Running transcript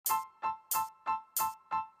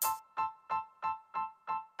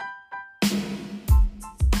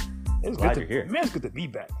It's Glad good you're here. Man, it's good to be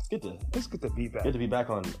back. It's good to be back. Good to be back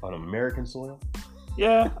on American soil.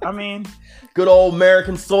 Yeah, I mean, Good old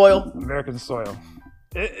American soil. American soil.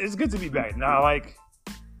 It's good to be back. Now, like,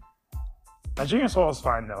 Nigerian soil is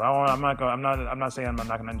fine though. I'm not saying I'm not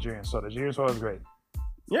knocking Nigerian soil. Nigerian soil is great.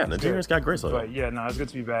 Yeah, Nigeria's got great soil. But yeah, no, it's good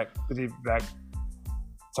to be back. Good to be back.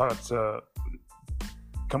 Talk to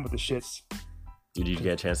come with the shits. Did you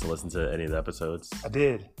get a chance to listen to any of the episodes? I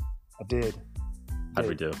did. How'd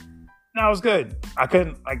we do? No, it was good. I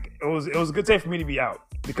couldn't it was a good day for me to be out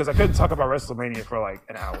because I couldn't talk about WrestleMania for like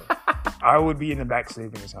an hour. I would be in the back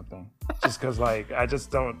sleeping or something. Just because like I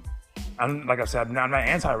just don't. I'm like I said, I'm not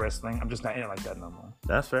anti-wrestling. I'm just not in it like that no more.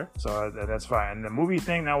 That's fair. So that's fine. And the movie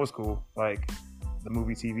thing, that was cool. Like the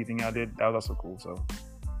movie TV thing I did, that was also cool. So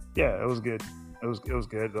yeah, it was good. It was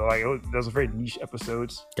good. Like those were very niche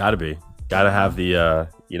episodes. Gotta have the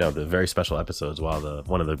the very special episodes while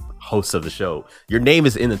one of the hosts of the show. Your name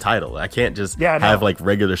is in the title. I can't just have like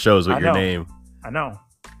regular shows with your name. I know.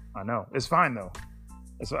 It's fine though.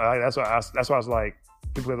 That's why I was like,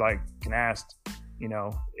 people like can ask,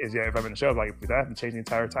 if I'm in the show, like if I have to change the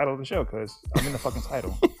entire title of the show because I'm in the fucking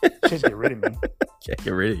title. Just get rid of me. Can't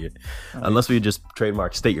get rid of you unless we just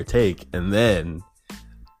trademark State Your Take, and then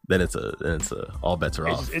it's a all bets are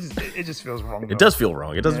off. It just feels wrong. It does feel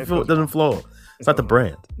wrong. It doesn't feel. It doesn't flow. It's not the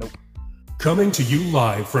brand. Nope. Coming to you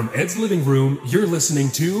live from Ed's living room, you're listening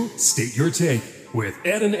to State Your Take with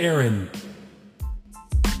Ed and Aaron.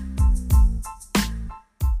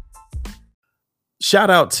 Shout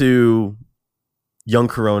out to Young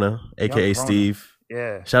Corona, aka Steve.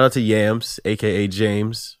 Yeah. Shout out to Yams, aka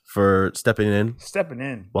James, for stepping in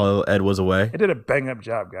while Ed was away. They did a bang up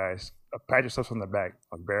job, guys. Pat yourself on the back,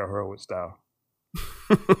 like Barry Horowitz style.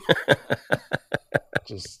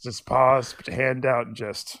 just pause, put your hand out, and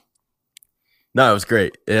just. No, it was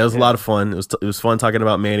great. It was a lot of fun. It was fun talking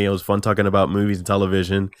about Mania. It was fun talking about movies and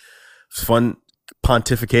television. It was fun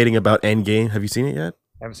pontificating about Endgame. Have you seen it yet?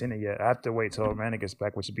 I haven't seen it yet. I have to wait till Amanda gets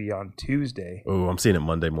back, which will be on Tuesday. Oh, I'm seeing it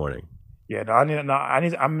Monday morning. Yeah,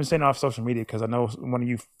 I'm staying off social media because I know one of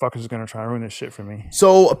you fuckers is gonna try and ruin this shit for me.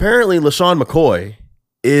 So apparently, LaShawn McCoy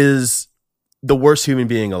is the worst human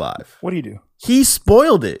being alive. What do you do? He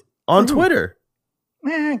spoiled it on Twitter.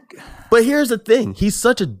 Man. But here's the thing. He's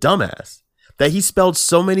such a dumbass that he spelled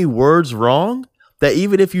so many words wrong that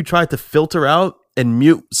even if you tried to filter out and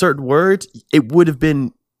mute certain words, it would have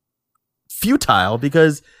been futile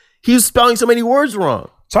because he was spelling so many words wrong.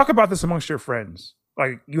 Talk about this amongst your friends.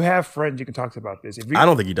 Like, you have friends you can talk to about this. I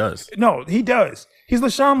don't think he does. No, he does. He's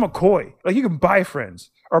LaShawn McCoy. Like, you can buy friends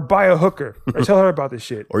or buy a hooker or tell her about this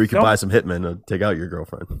shit. Or you can buy some hitmen to take out your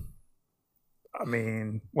girlfriend. I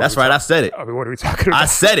mean, that's right. I said it. I mean, what are we talking about? I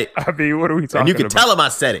said it. I mean, what are we talking about? And you can tell him I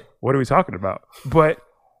said it. What are we talking about? But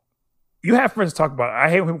you have friends to talk about it. I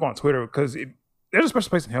hate when people go on Twitter because there's a special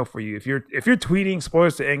place in hell for you. If you're tweeting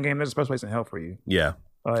spoilers to Endgame, there's a special place in hell for you. Yeah,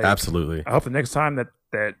 absolutely. I hope the next time that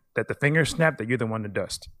the fingers snap, that you're the one to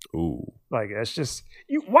dust. Ooh, like that's just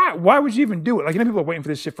you. Why would you even do it? Like, people are waiting for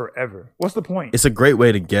this shit forever. What's the point? It's a great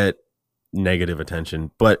way to get negative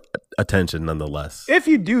attention, but attention nonetheless. If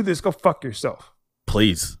you do this, go fuck yourself.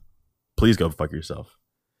 Please go fuck yourself.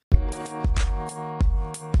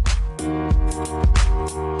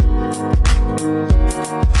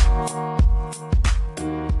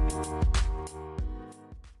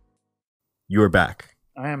 You are back.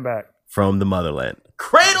 I am back. From the motherland.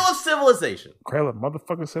 Cradle of civilization. Cradle of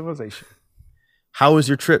motherfucking civilization. How was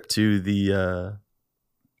your trip to the...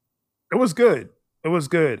 It was good.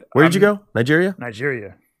 Where did you go? Nigeria?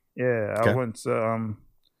 Nigeria. Yeah. Okay. I went to,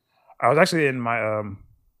 I was actually in my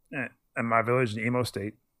village in Imo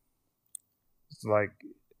State. It's like,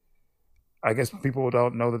 I guess people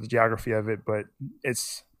don't know the geography of it, but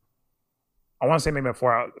it's, I want to say maybe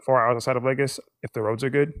 4 hours outside of Lagos if the roads are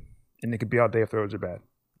good, and it could be all day if the roads are bad.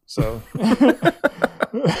 So,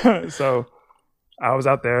 so I was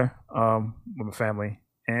out there with my family,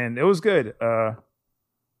 and it was good. I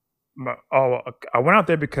went out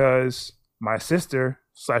there because my sister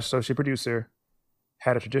 / associate producer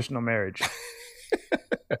had a traditional marriage.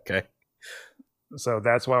 Okay. So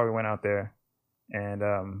that's why we went out there, and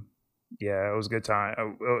yeah, it was a good time.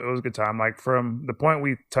 It was a good time. Like, from the point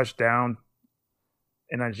we touched down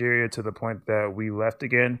in Nigeria to the point that we left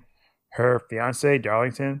again, her fiance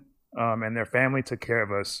Darlington and their family took care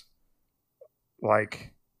of us.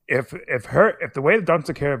 Like, if the way that Don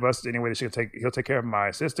took care of us anyway that he'll take care of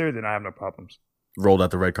my sister, then I have no problems. Rolled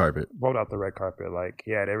out the red carpet. Like,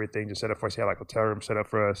 he had everything just set up for us. He had like a hotel room set up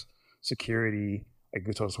for us, security. Like,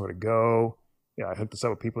 he told us where to go. Yeah, I hooked us up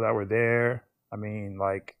with people that were there. I mean,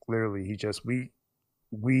 like, literally,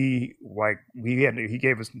 we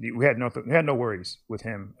had no worries with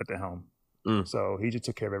him at the helm. So he just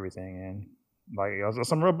took care of everything, and like it was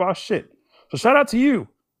some real boss shit. So shout out to you,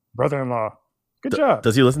 brother-in-law. Good job.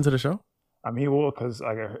 Does he listen to the show? I mean, he will, because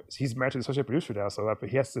he's married to the associate producer now, so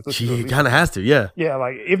he has to listen to it. He kind of has to, yeah. Yeah,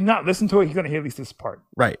 like if not listen to it, he's gonna hear at least this part.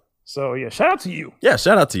 Right. So yeah, shout out to you. Yeah,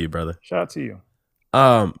 shout out to you, brother. Shout out to you.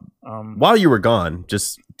 While you were gone,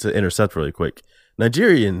 just to intercept really quick,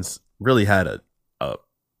 Nigerians really had a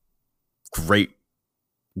great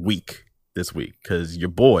week this week because your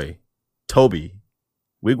boy Toby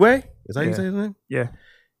Wigwe, is that how you say his name? Yeah.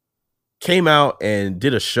 Came out and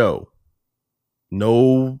did a show.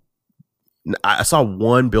 I saw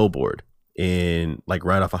one billboard in like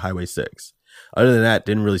right off of Highway 6. Other than that,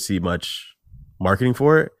 didn't really see much marketing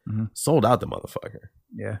for it. Mm-hmm. Sold out the motherfucker.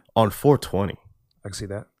 Yeah. On 420. I can see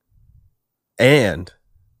that. And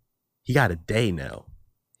he got a day now.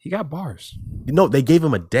 He got bars. No, they gave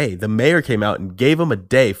him a day. The mayor came out and gave him a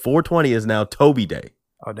day. 420 is now Toby Day.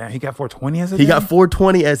 Oh, damn. He got 420 as a day? He got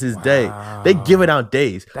 420 as his day. They giving out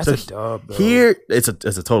days. That's a dub, though. Here, it's a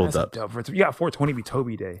total dub. You got 420 be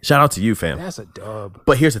Toby Day. Shout out to you, fam. That's a dub.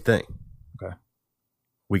 But here's the thing. Okay.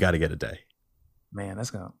 We got to get a day. Man, that's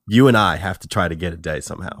going to... You and I have to try to get a day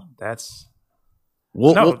somehow. That's...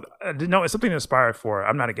 No, it's something to aspire for.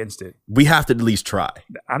 I'm not against it. We have to at least try.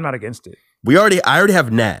 I'm not against it. I already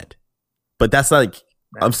have NAD, but that's like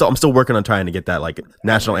I'm still working on trying to get that like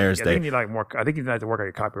National Errands Day. I think you need like more. I think you need to work on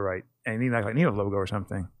your copyright and you need a logo or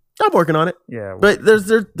something. I'm working on it. Yeah, but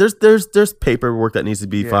there's paperwork that needs to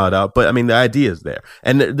be filed out. But I mean, the idea is there,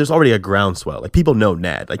 and there's already a groundswell. Like people know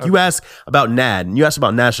NAD. Like you ask about NAD and you ask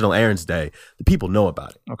about National Errands Day, the people know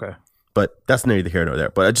about it. Okay. But that's neither here nor there.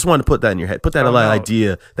 But I just wanted to put that in your head. Put that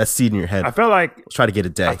idea, that seed in your head. I feel like let's try to get a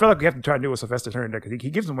day. I feel like we have to try to do with Sylvester Turner because he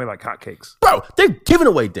gives them away like hotcakes. Bro, they're giving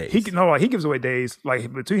away days. He gives away days.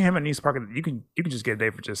 Like between him and East Park, you can just get a day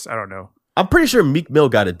for just I don't know. I'm pretty sure Meek Mill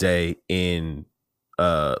got a day in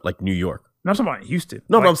like New York. No, I'm talking about Houston.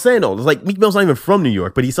 No, but I'm saying though, like Meek Mill's not even from New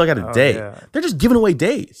York, but he still got a day. Yeah. They're just giving away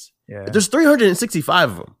days. Yeah. There's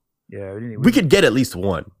 365 of them. Yeah, we could get at least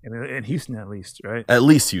one. In Houston, at least, right? At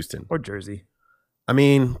least Houston or Jersey. I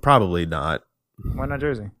mean, probably not. Why not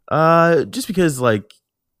Jersey? Just because like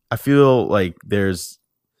I feel like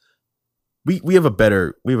we have a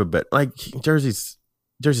better like Jersey's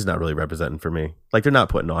not really representing for me. Like they're not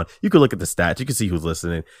putting on. You could look at the stats. You can see who's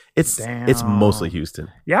listening. It's mostly Houston.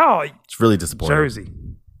 Yeah, it's really disappointing. Jersey,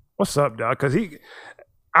 what's up, dog? Because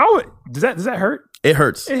does that hurt? It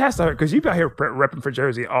hurts. It has to hurt because you out here repping for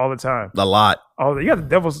Jersey all the time. A lot. Oh, you got the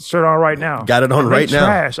Devil's shirt on right now. Got it on right now.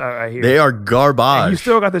 Trash. I hear. They are garbage. And you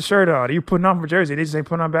still got the shirt on. Are you putting on for Jersey? They just ain't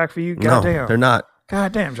putting on back for you. Goddamn. No, they're not.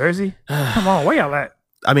 Goddamn, Jersey. Come on, where y'all at?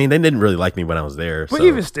 I mean, they didn't really like me when I was there. But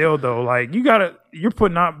even still, though, like you're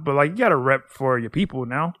putting on, but like you got to rep for your people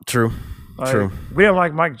now. True. Like, True. We didn't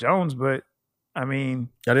like Mike Jones, but I mean,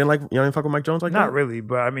 y'all didn't fuck with Mike Jones like that? Not really,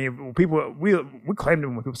 but I mean, people we claimed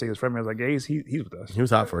him when people say he was from. I was like, yeah, he's with us. He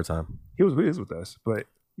was hot for a time. He was with us, but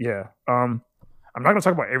yeah. I'm not gonna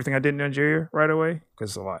talk about everything I did in Nigeria right away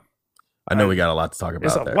because it's a lot. I know we got a lot to talk about.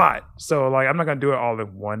 It's a lot, so like I'm not gonna do it all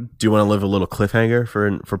in one. Do you want to leave a little cliffhanger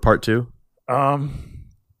for part 2? I'm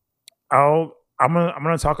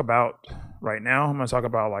gonna talk about right now. I'm gonna talk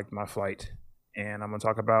about like my flight, and I'm gonna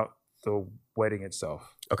talk about the wedding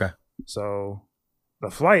itself. Okay. So the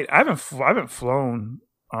flight, I haven't flown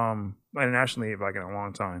internationally like in a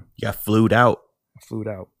long time. You got flued out. We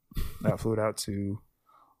flew out to.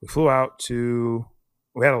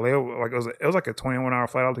 We had a layover. Like it was like a 21-hour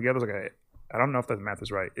flight altogether. It was like I don't know if that math is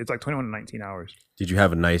right. It's like 21 to 19 hours. Did you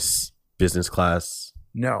have a nice business class?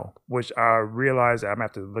 No, which I realized I'm gonna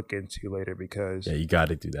have to look into later because you got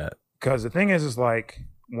to do that. Because the thing is like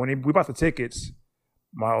when we bought the tickets,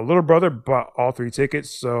 my little brother bought all 3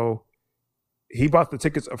 tickets, so he bought the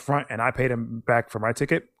tickets up front, and I paid him back for my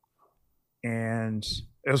ticket. And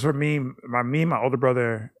it was for me, my older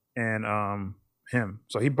brother, and him.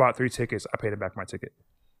 So he bought 3 tickets. I paid him back my ticket.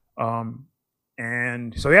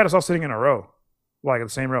 And so he had us all sitting in a row, like in the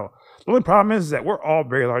same row. The only problem is that we're all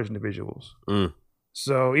very large individuals. Mm.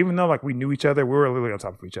 So even though like we knew each other, we were literally on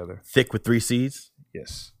top of each other. Thick with 3 C's?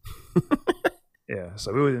 Yes. Yeah.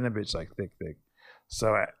 So we were in that bitch like thick.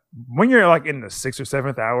 So when you're like in the 6th or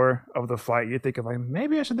 7th hour of the flight, you're thinking like,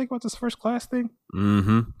 maybe I should think about this first class thing.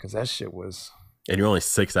 Mm-hmm. Because that shit was. And you're only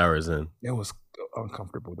 6 hours in. It was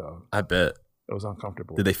uncomfortable, though. I bet. It was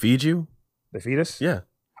uncomfortable. Did they feed you? They feed us? Yeah.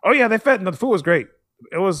 Oh yeah, they fed. No, the food was great.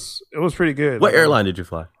 It was pretty good. What airline did you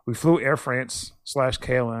fly? We flew Air France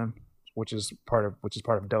 /KLM, which is part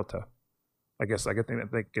of Delta. I guess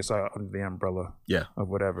it's under the umbrella. Yeah. Of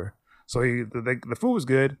whatever. So the food was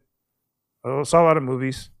good. I saw a lot of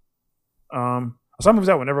movies. Some movies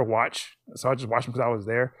I would never watch, so I just watched them because I was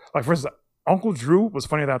there. Like for instance, Uncle Drew was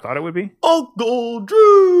funnier than I thought it would be. Uncle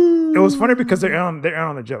Drew. It was funny because they're in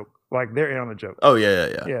on the joke. Like they're in on the joke. Oh yeah.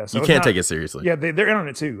 Yeah, so you it's can't not- take it seriously. Yeah, they're in on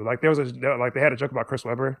it too. Like they had a joke about Chris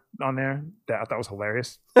Webber on there that I thought was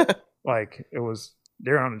hilarious. Like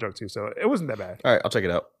they're in on the joke too, so it wasn't that bad. All right, I'll check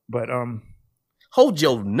it out. But Hold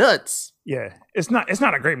your nuts. yeah, it's not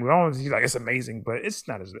a great movie. I don't see like it's amazing, but it's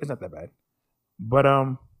not that bad. But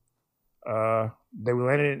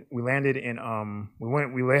we landed in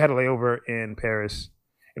we had a layover in Paris,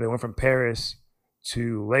 and then went from Paris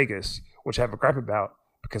to Lagos, which I have a gripe about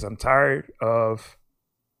because I'm tired of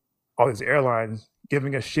all these airlines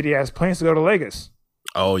giving us shitty ass planes to go to Lagos.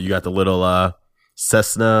 Oh, you got the little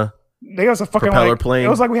Cessna. They got a fucking Propeller like, plane. It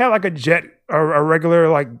was like we had like a jet, or a regular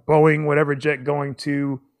like Boeing whatever jet going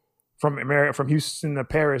from Houston to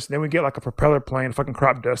Paris. Then we get like a propeller plane, fucking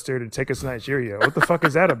crop duster to take us to Nigeria. What the fuck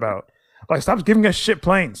is that about? Like, stop giving us shit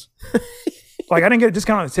planes. Like, I didn't get a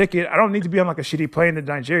discount on the ticket. I don't need to be on like a shitty plane to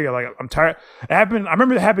Nigeria. Like, I'm tired. It happened. I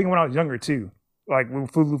remember it happening when I was younger too. Like, we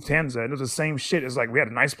flew Lufthansa, and it was the same shit. It's like we had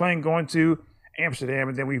a nice plane going to Amsterdam,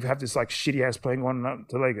 and then we have this like shitty ass plane going up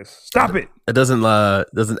to Lagos. Stop it. It doesn't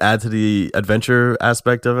add to the adventure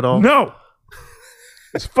aspect of it all. No.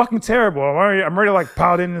 It's fucking terrible. I'm already like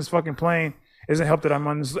piled in this fucking plane. It doesn't help that I'm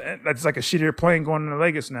on this. That's like a shittier plane going to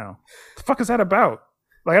Lagos now. The fuck is that about?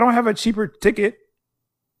 Like, I don't have a cheaper ticket.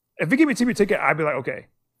 If you give me a cheaper ticket, I'd be like, okay.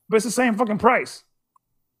 But it's the same fucking price.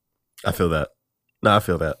 I feel that. No, I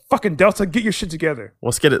feel that. Fucking Delta, get your shit together.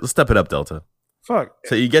 Let's get it. Let's step it up, Delta. Fuck.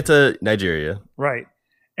 So you get to Nigeria. Right.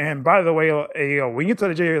 And by the way, when you get to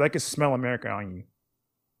Nigeria, they can smell America on you.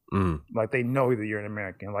 Mm. Like, they know that you're an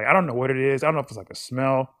American. Like, I don't know what it is. I don't know if it's like a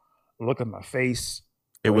smell, look at my face.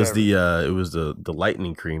 It was whatever. the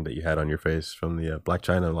lightning cream that you had on your face from the Black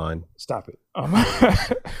China line. Stop it.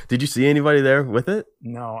 Did you see anybody there with it?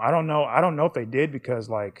 No, I don't know. I don't know if they did because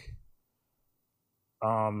like,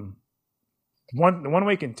 one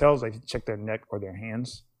way you can tell is like check their neck or their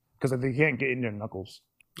hands because they can't get in their knuckles,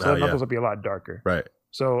 so their knuckles will be a lot darker. Right.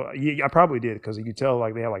 So yeah, I probably did because you could tell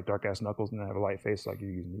like they have like dark ass knuckles and they have a light face like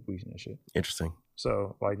you're using bleach and that shit. Interesting.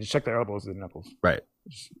 So like just check their elbows and their knuckles. Right.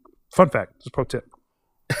 Fun fact, just pro tip.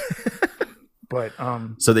 But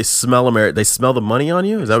so they smell America. They smell the money on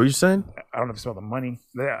you. Is that what you're saying? I don't know if they smell the money.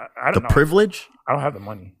 I don't The know. privilege. I don't have the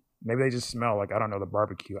money. Maybe they just smell like I don't know the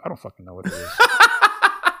barbecue. I don't fucking know what it is.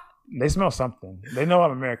 They smell something. They know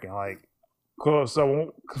I'm American. Like, cool.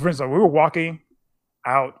 So, for instance, we were walking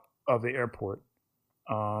out of the airport.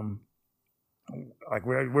 Like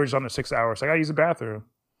we're just on the 6 hours. So I gotta use the bathroom.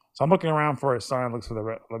 So I'm looking around for a sign. I'm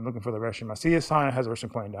looking for the restroom. I see a sign that has a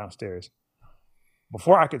restroom playing downstairs.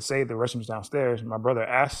 Before I could say the restroom's downstairs, my brother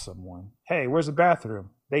asked someone, "Hey, where's the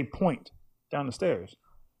bathroom?" They point down the stairs.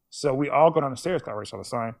 So we all go down the stairs. I already saw the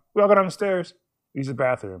sign. We all go down the stairs. Use the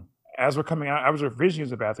bathroom. As we're coming out, I was originally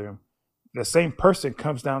using the bathroom. The same person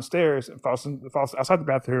comes downstairs and falls outside the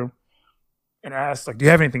bathroom and asks, like, "Do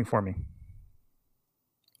you have anything for me?"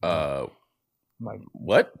 I'm like,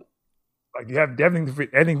 what? Like, do you have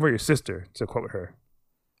anything for your sister? To quote her,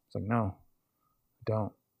 it's like, no, I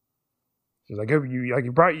don't. She's like, you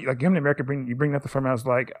come to America, you bring nothing from me. I was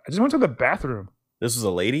like, I just went to the bathroom. This was a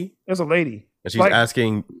lady. There's a lady, And she's like,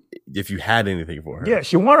 asking if you had anything for her. Yeah,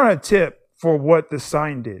 she wanted a tip for what the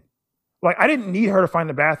sign did. Like, I didn't need her to find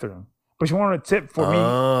the bathroom, but she wanted a tip for me.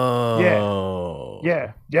 Oh.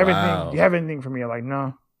 Yeah. Do you have anything? Do you have anything for me? I'm like,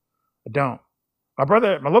 no, I don't. My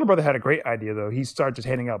little brother had a great idea though. He started just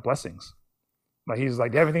handing out blessings. Like he's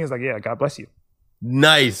like, do you have anything? He's like, yeah, God bless you.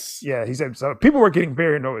 Nice. Yeah, he said so. People were getting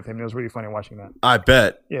very annoyed with him. It was really funny watching that. I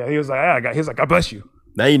bet. Yeah, he was like, God bless you.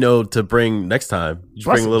 Now you know to bring next time. You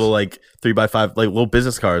just bring little like 3x5 like little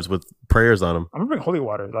business cards with prayers on them. I'm gonna bring holy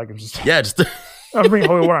water. Like I'm just Yeah, just I'm bringing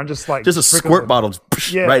holy water. I'm just like just a squirt bottle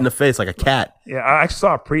just right in the face like a cat. Yeah, I actually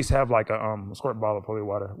saw a priest have like a squirt bottle of holy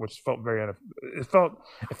water, which felt it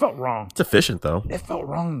felt wrong. It's efficient though. It felt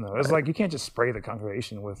wrong though. It's like you can't just spray the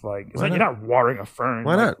congregation with like it's like you're not watering a fern.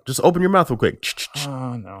 Why not? Just open your mouth real quick.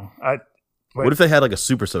 Oh no. What if they had like a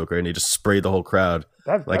super soaker and they just sprayed the whole crowd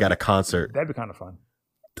like at a concert? That'd be kind of fun.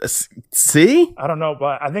 See? I don't know,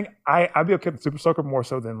 but I think I'd be okay with super soaker more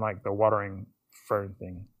so than like the watering fern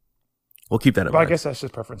thing. We'll keep that in But mind. I guess that's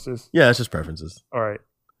just preferences. Yeah, it's just preferences. All right.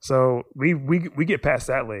 So we get past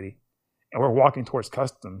that lady and we're walking towards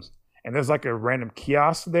customs. And there's like a random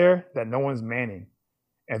kiosk there that no one's manning.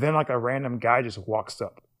 And then like a random guy just walks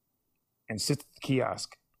up and sits at the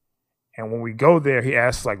kiosk. And when we go there, he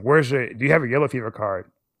asks like, do you have a yellow fever card?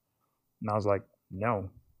 And I was like, no.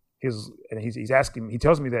 he's asking me. He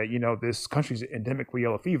tells me that this country's endemic with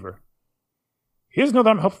yellow fever. He doesn't know that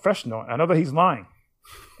I'm a health professional. I know that he's lying.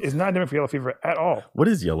 It's not endemic for yellow fever at all. What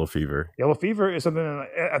is yellow fever? Yellow fever is something.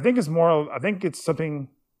 I think it's more. I think it's something.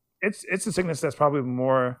 It's a sickness that's probably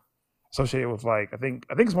more associated with I think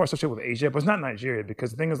it's more associated with Asia, but it's not Nigeria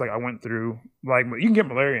because the thing is I went through you can get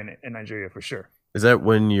malaria in Nigeria for sure. Is that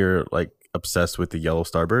when you're obsessed with the yellow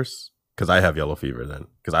starbursts? Because I have yellow fever then.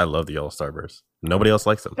 Because I love the yellow starbursts. Nobody else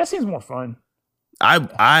likes them. That seems more fun.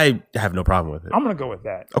 I have no problem with it. I'm gonna go with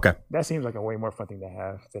that. Okay. That seems like a way more fun thing to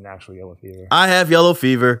have than actual yellow fever. I have yellow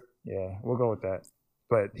fever. Yeah, we'll go with that.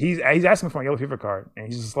 But he's asking me for a yellow fever card, and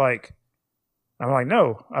he's just I'm like,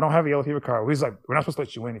 no, I don't have a yellow fever card. He's like, we're not supposed to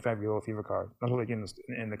let you in if you have a yellow fever card. We're not supposed to let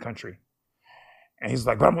you in the country. And he's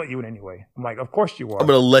like, but I'm letting you in anyway. I'm like, of course you are. I'm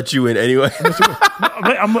gonna let you in anyway.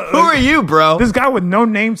 Who are you, bro? This guy with no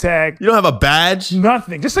name tag. You don't have a badge?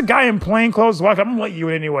 Nothing. Just a guy in plain clothes. I'm gonna let you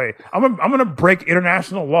in anyway. I'm gonna break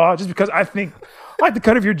international law just because I think I like the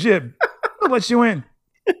cut of your jib. I'm gonna let you in.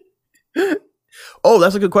 Oh,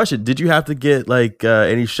 that's a good question. Did you have to get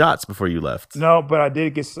any shots before you left? No, but I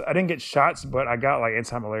didn't get shots, but I got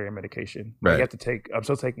anti-malaria medication. Right. You have to take. I'm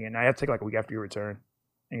still taking it. Now I have to take a week after you return.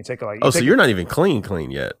 And you take so you're not even clean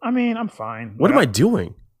yet. I mean, I'm fine. What am I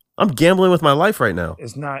doing? I'm gambling with my life right now.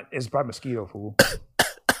 It's not. It's by mosquito, fool.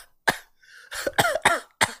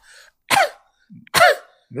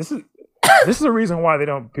 This is the reason why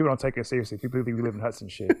people don't take it seriously. People think we live in huts and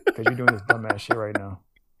shit because you're doing this dumbass shit right now.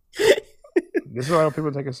 This is why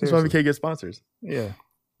people don't take it seriously. That's why we can't get sponsors. Yeah.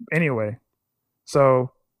 Anyway,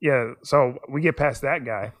 so we get past that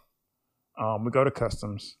guy. We go to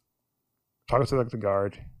customs. Talking to the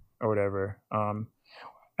guard or whatever. And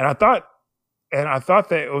I thought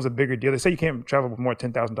that it was a bigger deal. They say you can't travel with more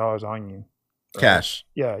than $10,000 on you. Cash.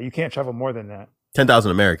 Yeah, you can't travel more than that.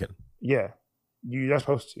 10,000 American. Yeah, you're not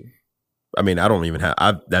supposed to. I mean, I don't even have.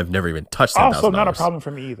 I've never even touched $10,000. Also, not a problem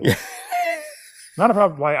for me either. Not a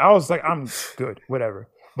problem. I was like, I'm good, whatever.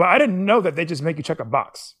 But I didn't know that they just make you check a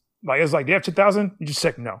box. It's do you have 10,000? You just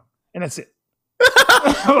check no, and that's it.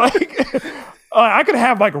 I could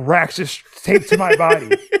have racks just taped to my body.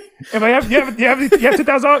 If you have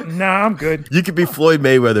 10,000? Nah, I'm good. You could be Floyd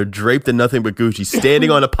Mayweather draped in nothing but Gucci, standing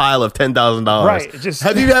on a pile of $10,000. Right.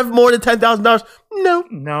 Have you have more than $10,000?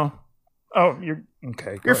 No. Oh, you're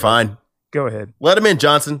okay. You're fine. Go ahead. Let him in,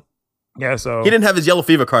 Johnson. Yeah. So he didn't have his yellow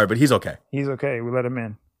fever card, but he's okay. He's okay. We let him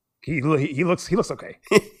in. He looks okay.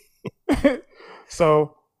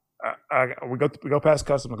 So we go past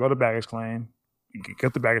customs. We go to baggage claim. You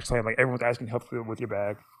get the baggage claim, everyone's asking help with your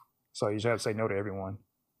bag, so you just have to say no to everyone.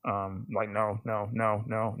 No.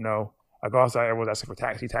 I go outside, everyone's asking for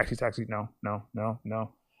taxi, no.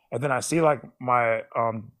 And then I see my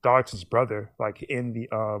Darlington's brother in the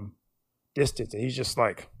distance, and he's just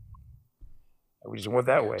we just went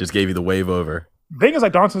that way. Just gave you the wave over. The thing is,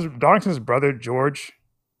 Darlington's brother George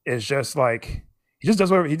is just he just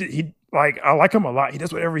does whatever he I like him a lot. He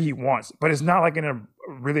does whatever he wants, but it's not in a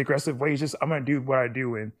really aggressive way. He's just, I'm gonna do what I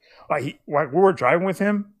do. And we were driving with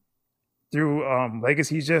him through Vegas.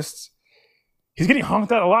 He's getting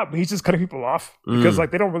honked at a lot, but he's just cutting people off because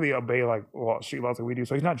they don't really obey street laws like we do.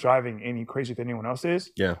 So he's not driving any crazier than anyone else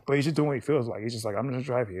is. Yeah. But he's just doing what he feels like. He's just I'm gonna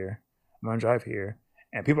drive here.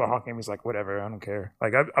 And people are honking at me. He's like, whatever, I don't care.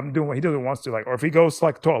 I'm doing what he does what he wants to. Or if he goes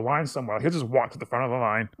to a line somewhere, he'll just walk to the front of the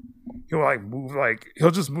line. He'll move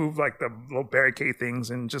he'll just move the little barricade things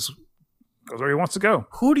and just goes where he wants to go.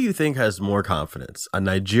 Who do you think has more confidence, a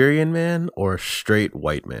Nigerian man or a straight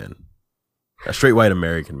white man? A straight white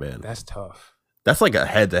American man. That's tough. That's a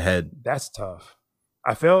head-to-head. That's tough.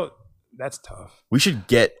 I felt that's tough. We should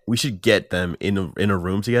get them in a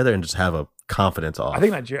room together and just have a confidence off. I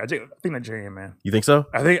think Nigerian man. You think so?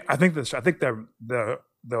 I think the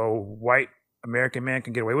white American man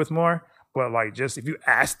can get away with more, but just if you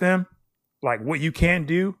ask them what you can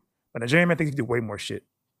do, the Nigerian man thinks he can do way more shit.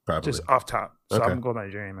 Probably. Just off top. So Okay. I'm going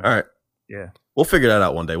Nigerian man. All right. Yeah. We'll figure that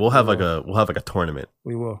out one day. We'll have a tournament.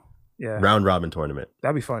 We will. Yeah. Round robin tournament.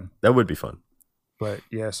 That'd be fun. That would be fun. But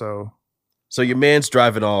yeah, so your man's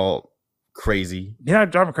driving all crazy. he's not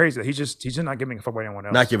driving crazy. He's just not giving a fuck about anyone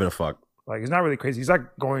else. Not giving a fuck. He's not really crazy. He's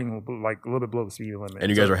going a little bit below the speed limit. And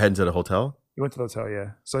you guys were heading to the hotel? He went to the hotel,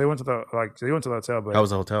 yeah. So they went to the hotel, but How was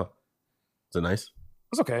the hotel? Is it nice?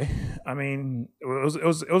 it was okay. I mean, it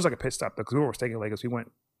was like a pit stop because we were staying in Lagos. We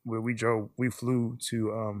flew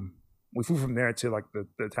from there to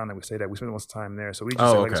the town that we stayed at. We spent most of the time there, so we just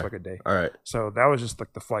stayed in Lagos for a day. All right. So that was just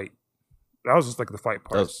the flight. That was just the flight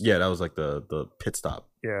part. That was the pit stop.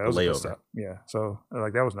 Yeah, that was a layover. pit stop. Yeah, so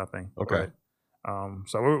that was nothing. Okay. But,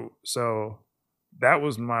 so that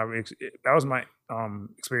was my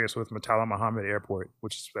experience with Murtala Muhammad Airport,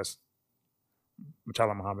 that's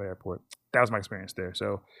Murtala Muhammad Airport. That was my experience there.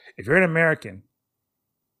 So if you're an American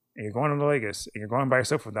and you're going to Vegas and you're going by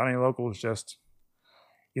yourself without any locals, just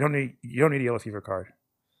you don't need a yellow fever card.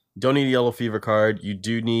 Don't need a yellow fever card. You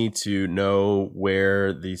do need to know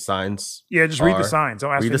where the signs. Yeah, just read the signs.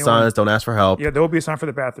 Don't ask read anyone. The signs. Don't ask for help. Yeah, there will be a sign for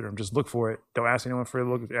the bathroom. Just look for it. Don't ask anyone for a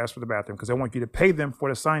look. Ask for the bathroom because they want you to pay them for what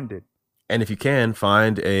the sign did. And if you can,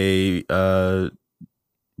 find a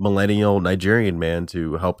millennial Nigerian man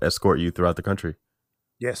to help escort you throughout the country.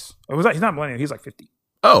 Yes, he's not millennial. He's like 50.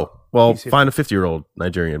 Oh, well, find a 50-year-old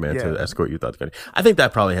Nigerian man to escort you throughout the country. I think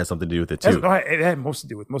that probably has something to do with it too. It had most to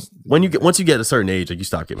do with once you get a certain age, like you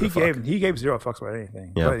stop giving a fuck. He gave zero fucks about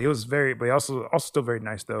anything. Yeah. But he also still very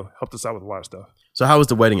nice though. Helped us out with a lot of stuff. So how was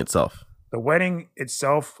the wedding itself? The wedding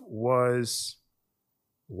itself was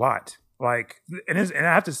a lot. Like, and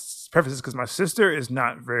I have to preface this because my sister is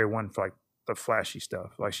not very one for like the flashy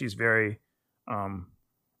stuff. Like she's very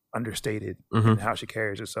understated in how she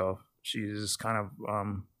carries herself. She's kind of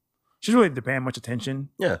she's really demand much attention.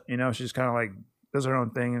 Yeah. You know, she's kind of like does her own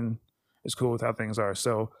thing and is cool with how things are.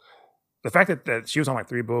 So the fact that she was on like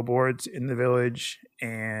 3 billboards in the village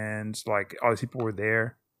and like all these people were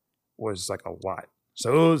there was like a lot.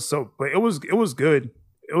 So it was good.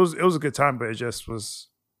 It was a good time, but it just was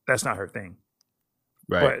that's not her thing.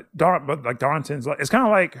 Right. But like Darlington's like it's kind of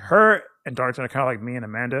like her and Darlington are kind of like me and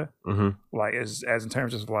Amanda. Like as in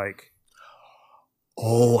terms of like.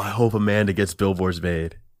 Oh, I hope Amanda gets billboards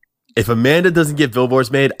made. If Amanda doesn't get billboards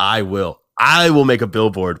made, I will. I will make a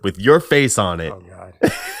billboard with your face on it. Oh, God.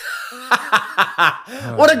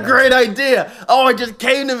 What a great idea. Oh, it just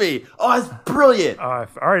came to me. Oh, that's brilliant. I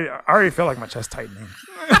already feel like my chest tightening.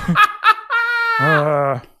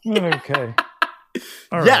 Okay.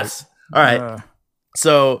 Yes. All right.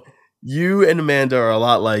 So you and Amanda are a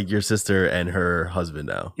lot like your sister and her husband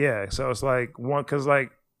now. Yeah. So it's like because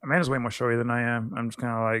like Amanda's way more showy than I am. I'm just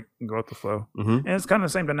kind of like go with the flow, and it's kind of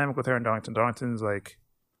the same dynamic with her and Darlington. Darlington's like,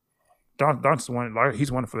 Darlington's one. Like,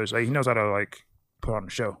 he's wonderful. Like, he knows how to like put on a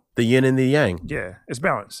show. The yin and the yang. Yeah, it's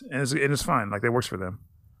balanced, and it's fine. Like it works for them.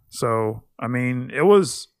 So I mean, it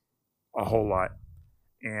was a whole lot,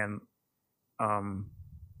 and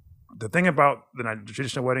the thing about the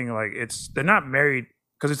traditional wedding, like they're not married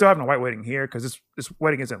because they still having a white wedding here because this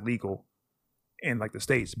wedding isn't legal in like the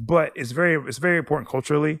States, but it's very important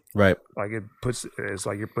culturally, right? Like it's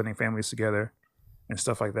like you're putting families together and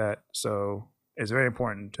stuff like that. So it's very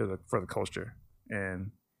important for the culture, and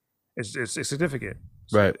it's significant,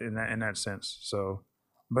 right? In that sense. So,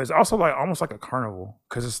 but it's also like almost like a carnival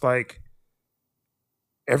because it's like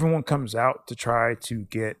everyone comes out to try to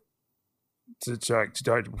get to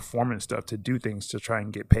perform and stuff, to do things to try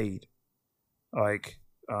and get paid. Like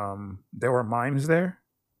there were mimes there.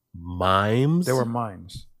 Mimes? There were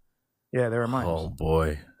mimes. Yeah, there were mimes. Oh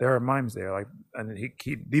boy, there were mimes there. Like, and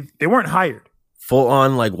they weren't hired. Full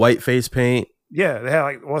on like white face paint. Yeah, they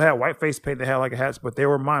had white face paint. They had like hats, but they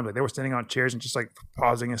were mimes. Like they were standing on chairs and just like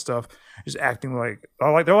pausing and stuff, just acting like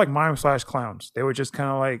they're like mimes / clowns. They were just kind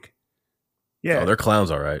of like, yeah. Oh, they're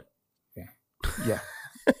clowns, all right. Yeah.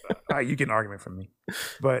 You get an argument from me,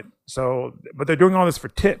 but they're doing all this for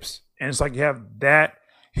tips, and it's like you have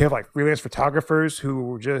like freelance photographers who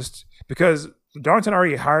were just because Darlington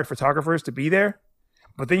already hired photographers to be there,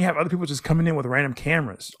 but then you have other people just coming in with random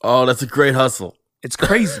cameras. Oh, that's a great hustle. It's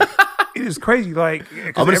crazy. It is crazy. Like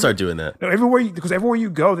I'm gonna start doing that. No, everywhere you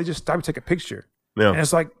go, they just stop and take a picture. Yeah. And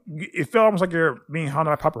it's like it felt almost like you're being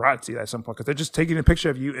haunted by paparazzi at some point because they're just taking a picture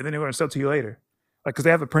of you and then they're going to sell it to you later. Like because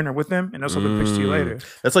they have a printer with them and they'll sell the picture to you later.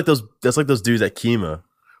 That's like those dudes at Kima.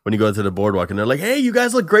 When you go to the boardwalk and they're like, "Hey, you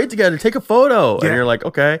guys look great together. Take a photo." Yeah, and you're like,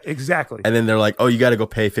 "Okay." Exactly. And then they're like, "Oh, you got to go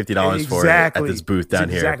pay $50 for it at this booth down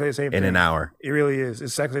here the same in thing. An hour." It really is.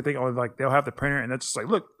 It's exactly the same thing. Or like they'll have the printer and they're just like,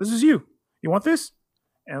 "Look, this is you. You want this?"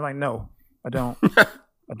 And I'm like, "No, I don't.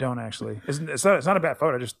 I don't actually. It's not a bad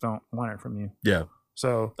photo. I just don't want it from you." Yeah.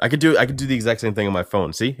 So I could do the exact same thing on my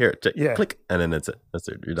phone. See here, click, and then that's it. That's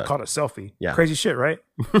it. You're done. It's called a selfie. Yeah. Crazy shit, right?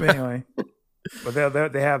 But anyway,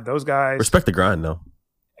 but they have those guys. Respect the grind, though.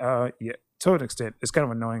 Yeah. To an extent, it's kind of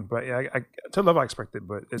annoying, but yeah, I to the level I expected,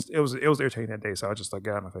 but it was irritating that day, so I just like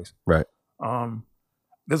got out of my face. Right.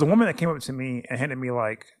 There's a woman that came up to me and handed me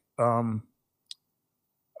like a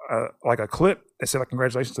clip that said like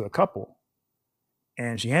congratulations to the couple,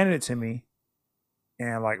 and she handed it to me,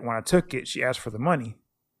 and like when I took it, she asked for the money,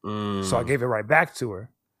 so I gave it right back to her.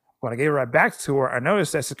 When I gave it right back to her, I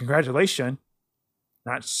noticed that said congratulations,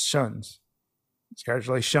 not shuns. It's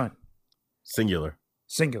congratulations. Singular.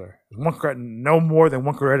 No more than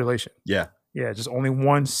one congratulation. Yeah. Yeah, just only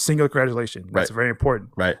one singular congratulations. That's Right. very important.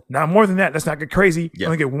 Right. Now, more than that, let's not get crazy. Yeah. You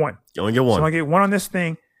only get one. You only get So one. I get one on this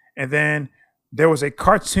thing, and then there was a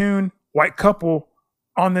cartoon white couple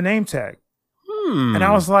on the name tag, and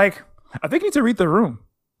I was like, I think you need to read the room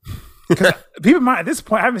because people might at this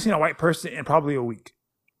point I haven't seen a white person in probably a week.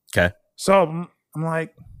 Okay. So I'm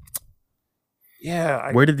like,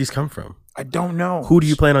 yeah, Where did these come from? I don't know. Who do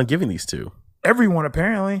you plan on giving these to? Everyone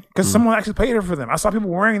apparently, because someone actually paid her for them. I saw people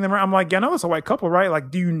wearing them. I'm like, yeah, I know it's a white couple, right?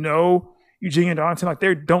 Like, do you know Eugene and Darlington? Like,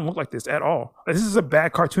 they don't look like this at all. Like, this is a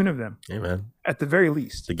bad cartoon of them, Hey, man. at the very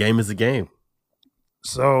least. The game is the game.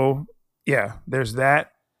 So, yeah, there's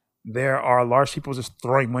that. There are large people just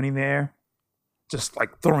throwing money in the air. Just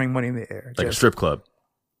like throwing money in the air. Like a Just- strip club.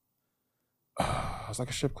 It's like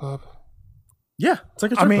a strip club. Yeah, it's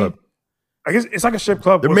like a strip I mean, club. I guess it's like a strip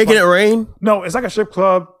club. They're with, making like- it rain. No, it's like a strip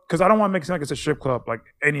club because I don't want to make it sound like it's a strip club like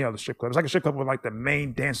any other strip club. It's like a strip club with like the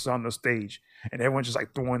main dancers on the stage and everyone's just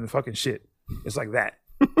like throwing the fucking shit. It's like that.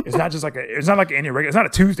 It's not just like it's not like any regular. It's not a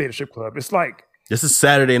Tuesday to strip club. It's like This is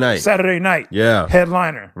Saturday night. Saturday night. Yeah.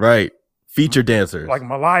 Headliner Right. Feature dancers. like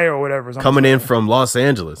Malaya or whatever. is on coming the- in from Los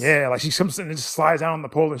Angeles. Yeah, like she comes in and just slides down on the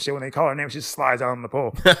pole and shit. When they call her name, she just slides down on the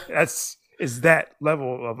pole. It's that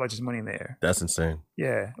level of like just money in the air. That's insane.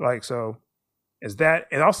 Yeah, like so is that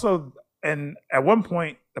and also and at one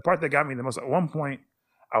point the part that got me the most at one point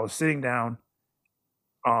I was sitting down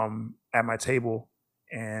at my table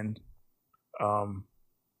and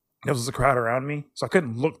there was a crowd around me, so I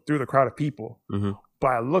couldn't look through the crowd of people. Mhm. But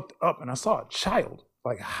I looked up and I saw a child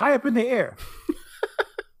like high up in the air.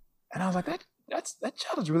 And I was like, that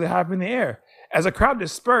child is really high up in the air. As the crowd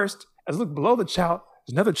dispersed, as I looked below the child,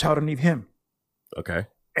 there's another child underneath him. Okay.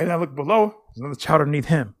 And I look below, there's another child underneath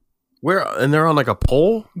him. Where and they're on like a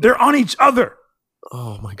pole? They're on each other.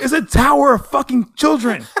 Oh my god. It's a tower of fucking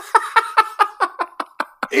children.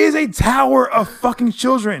 It is a tower of fucking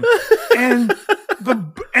children. And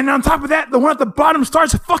on top of that, the one at the bottom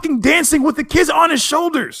starts fucking dancing with the kids on his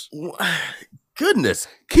shoulders. Goodness.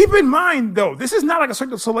 Keep in mind, though, this is not like a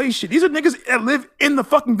Cirque du Soleil shit. These are niggas that live in the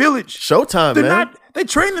fucking village. Showtime, They're man. not. They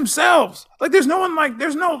train themselves. Like, there's no one like.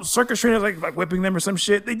 There's no circus trainers like whipping them or some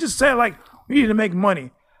shit. They just said like, we need to make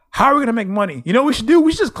money. How are we gonna make money? You know what we should do?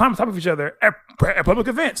 We should just climb on top of each other at public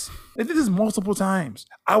events. They did this multiple times.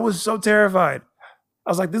 I was so terrified. I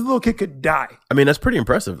was like, this little kid could die. I mean, that's pretty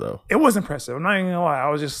impressive though. It was impressive. I'm not even gonna lie. I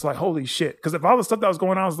was just like, holy shit. Because of all the stuff that was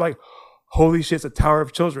going on, I was like, holy shit, it's a tower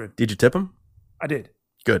of children. Did you tip him? I did.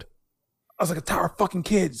 Good. I was like, a tower of fucking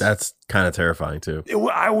kids. That's kind of terrifying too.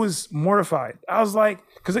 I was mortified. I was like,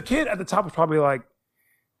 because the kid at the top was probably like,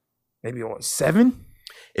 maybe what, 7?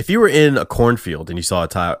 If you were in a cornfield and you saw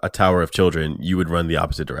a tower of children, you would run the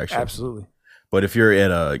opposite direction. Absolutely. But if you're at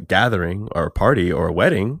a gathering or a party or a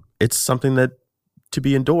wedding, it's something that to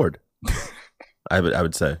be endured. I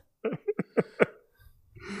would say.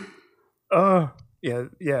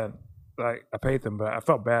 Yeah. Like I paid them, but I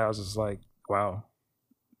felt bad. I was just like, wow.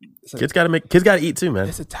 Kids got to eat too, man.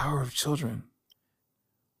 It's a tower of children.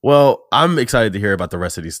 Well, I'm excited to hear about the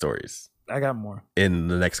rest of these stories I got more. in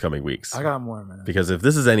the next coming weeks. I got more, man. Because if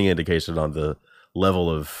this is any indication on the level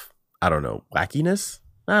of, I don't know, wackiness,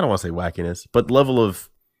 I don't want to say wackiness, but level of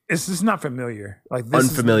It's just not familiar. Like this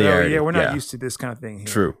unfamiliarity. Yeah, we're not Yeah. used to this kind of thing here.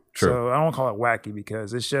 True. So I don't call it wacky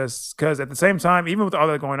because it's just because at the same time, even with all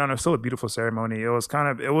that going on, it was still a beautiful ceremony. It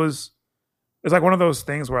was it's like one of those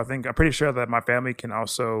things where I'm pretty sure that my family can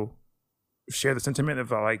also share the sentiment of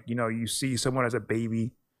like, you know, you see someone as a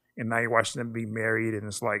baby and now you're watching them be married and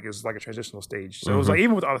it's like a transitional stage. So it was like,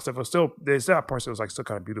 even with all that stuff, there's that part that was like still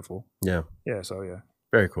kind of beautiful. Yeah. Yeah. So yeah.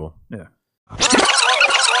 Very cool. Yeah.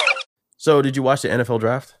 So did you watch the NFL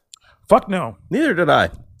draft? Fuck no. Neither did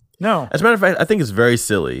I. No. As a matter of fact, I think it's very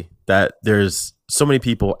silly that there's so many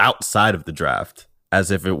people outside of the draft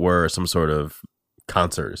as if it were some sort of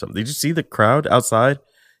concert or something. Did you see the crowd outside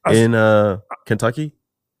in Kentucky?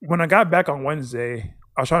 When I got back on Wednesday,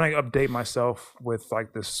 I was trying to update myself with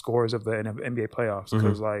like the scores of the NBA playoffs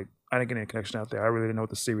because like I didn't get any connection out there. I really didn't know what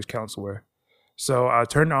the series counts were. So I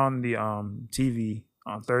turned on the TV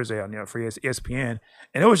on Thursday on for ESPN,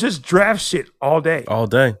 and it was just draft shit all day. All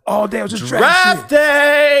day. All day. It was just draft shit.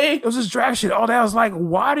 day. It was just draft shit all day. I was like,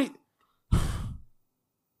 why did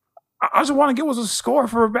I just want to get what's a score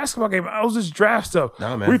for a basketball game? I was just draft stuff.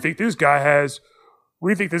 No, man. We think this guy has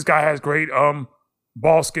great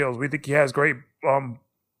ball skills. We think he has a great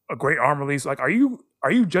arm release. Like, are you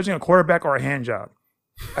judging a quarterback or a hand job?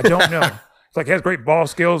 I don't know. It's like he has great ball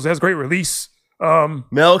skills, he has great release.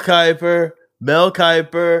 Mel Kiper. It's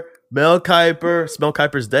Mel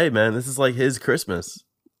Kiper's day, man. This is like his Christmas.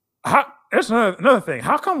 There's another thing.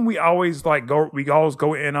 How come we always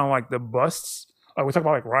go in on like the busts? Like we talk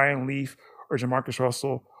about like Ryan Leaf or Jamarcus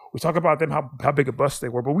Russell. We talk about them how big a bust they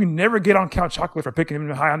were, but we never get on Count Chocula for picking him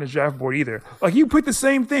high on the draft board either. Like you pick the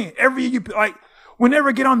same thing every year. Like we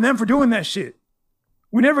never get on them for doing that shit.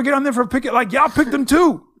 We never get on them for picking. Like y'all picked them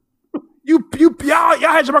too. Y'all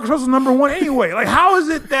had Jamarcus Russell number 1 anyway. Like how is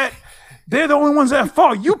it that they're the only ones that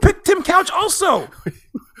fall? You picked Tim Couch also.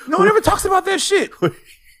 No one ever talks about that shit.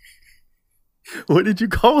 What did you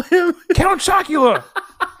call him? Count Chocula.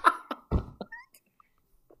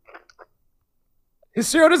 His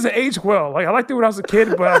cereal doesn't age well. Like I liked it when I was a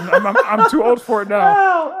kid, but I'm too old for it now.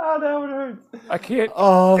 Oh, that one hurts. I can't.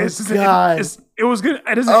 Oh God! It was good.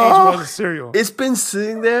 It doesn't age well as a cereal. It's been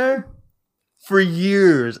sitting there for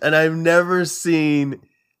years, and I've never seen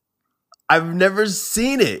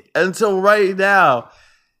it until right now.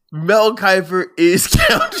 Mel Kiper is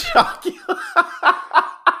Count Chocula.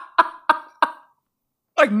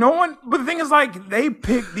 Like no one, but the thing is, like they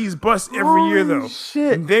pick these busts every year, though.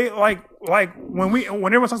 Shit. And they like when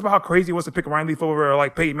everyone talks about how crazy it was to pick Ryan Leaf over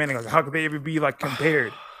like Peyton Manning, like how could they ever be like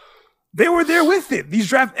compared? They were there with it. These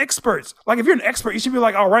draft experts. Like if you're an expert, you should be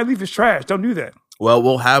like, "Oh, Ryan Leaf is trash. Don't do that." Well,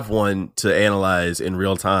 we'll have one to analyze in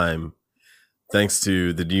real time, thanks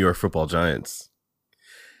to the New York Football Giants,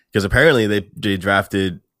 because apparently they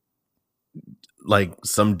drafted like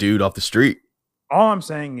some dude off the street. All I'm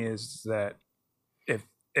saying is that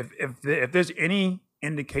if there's any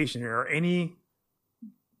indication or any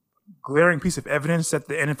glaring piece of evidence that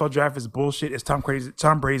the NFL draft is bullshit, it's Tom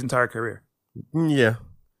Brady's entire career. Yeah.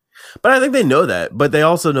 But I think they know that. But they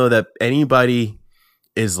also know that anybody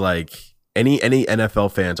is like any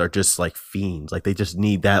NFL fans are just like fiends. Like they just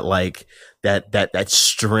need that like that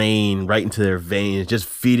strain right into their veins. Just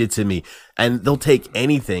feed it to me. And they'll take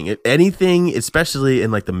anything. Anything, especially in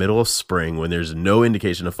like the middle of spring when there's no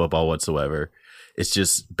indication of football whatsoever. It's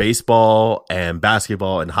just baseball and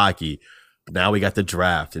basketball and hockey. Now we got the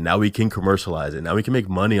draft, and now we can commercialize it. Now we can make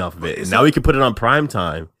money off of it. And now we can put it on prime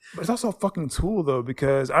time. But it's also a fucking tool, though,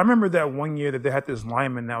 because I remember that one year that they had this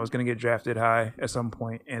lineman that was going to get drafted high at some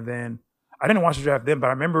point, and then I didn't watch the draft then, but I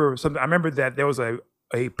remember something. I remember that there was a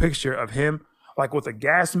picture of him like with a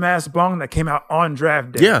gas mask bung that came out on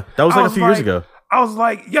draft day. Yeah, that was like a few years ago. I was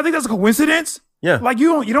like, y'all think that's a coincidence? Yeah, like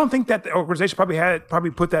you don't think that the organization probably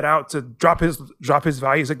put that out to drop his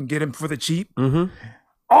value so they can get him for the cheap? Mm-hmm.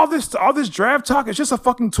 All this draft talk is just a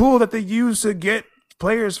fucking tool that they use to get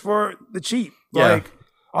players for the cheap. Yeah. Like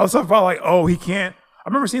all the stuff about like, oh, he can't. I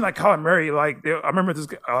remember seeing like Kyler Murray. Like I remember this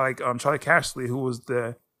guy, like Charlie Cashley, who was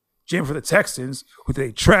the GM for the Texans, who did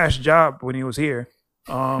a trash job when he was here.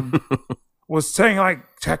 Was saying like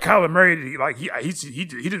Kyler Murray, like he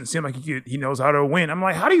didn't seem like he knows how to win. I'm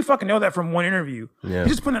like, how do you fucking know that from one interview? Yeah.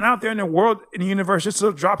 He's just putting it out there in the world, in the universe, just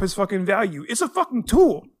to drop his fucking value. It's a fucking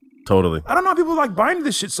tool. Totally. I don't know how people like buying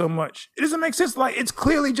this shit so much. It doesn't make sense. Like it's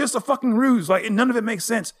clearly just a fucking ruse. Like none of it makes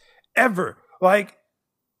sense ever. Like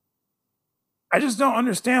I just don't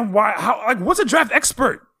understand why. How? Like what's a draft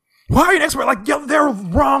expert? Why are you an expert? Like yo, they're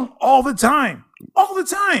wrong all the time. All the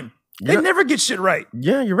time. They never get shit right.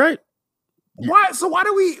 Yeah, you're right. Why? So why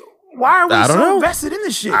are we so invested in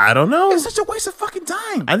this shit? I don't know. It's such a waste of fucking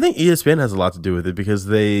time. I think ESPN has a lot to do with it because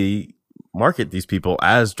they market these people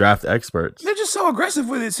as draft experts. They're just so aggressive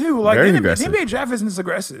with it too. Like Very the aggressive. NBA draft isn't this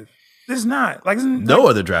aggressive. It's not. Like no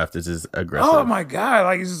other draft is as aggressive. Oh my god!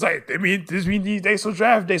 Like it's just like this means these days so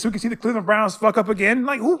draft day, so we can see the Cleveland Browns fuck up again.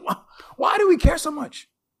 Like who? Why do we care so much?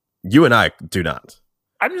 You and I do not.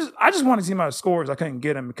 I just want to see my scores. I couldn't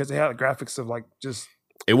get them because they had graphics of like just.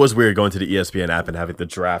 It was weird going to the ESPN app and having the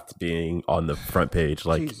draft being on the front page.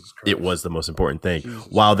 Like it was the most important thing.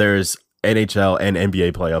 While there's NHL and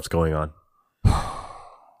NBA playoffs going on.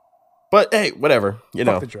 But hey, whatever. You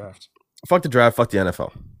know, the draft. Fuck the draft. Fuck the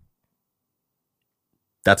NFL.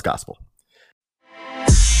 That's gospel.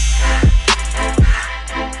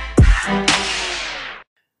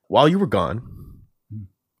 While you were gone,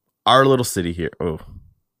 our little city here. Oh,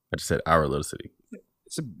 I just said our little city.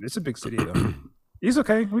 It's a big city though. It's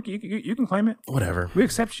okay. You can claim it. Whatever. We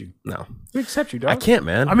accept you. No, we accept you, dog. I can't,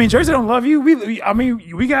 man. I mean, Jersey don't love you. We're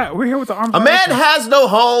here with the arms. A man has no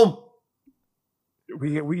home.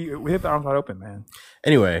 We hit the arms wide open, man.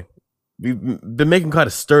 Anyway, we've been making quite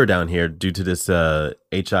a stir down here due to this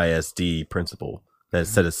HISD principle that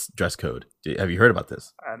set a dress code. Have you heard about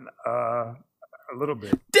this? And a little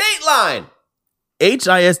bit. Dateline.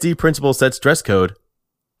 HISD principle sets dress code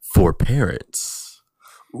for parents.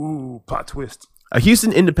 Ooh, plot twist. A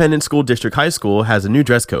Houston Independent School District high school has a new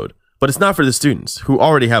dress code, but it's not for the students who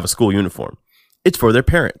already have a school uniform. It's for their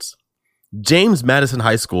parents. James Madison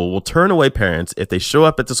High School will turn away parents if they show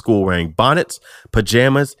up at the school wearing bonnets,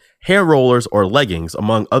 pajamas, hair rollers, or leggings,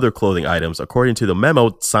 among other clothing items, according to the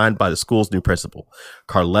memo signed by the school's new principal,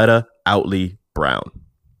 Carletta Outley Brown.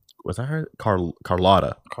 Was that her?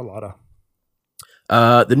 Carlotta.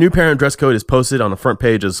 The new parent dress code is posted on the front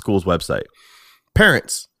page of the school's website.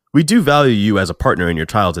 Parents, we do value you as a partner in your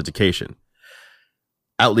child's education.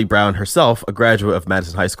 Outley Brown herself, a graduate of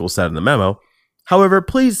Madison High School, said in the memo. However,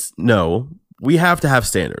 please know we have to have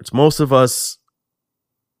standards. Most of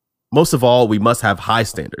all, we must have high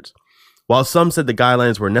standards. While some said the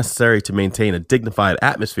guidelines were necessary to maintain a dignified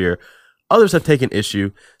atmosphere, others have taken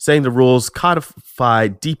issue, saying the rules codify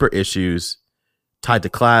deeper issues tied to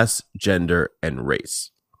class, gender, and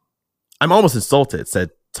race. I'm almost insulted, said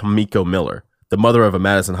Tamiko Miller, the mother of a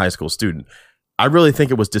Madison High School student. I really think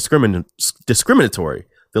it was discriminatory,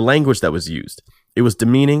 the language that was used. It was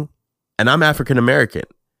demeaning. And I'm African American.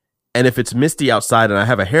 And if it's misty outside and I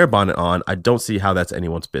have a hair bonnet on, I don't see how that's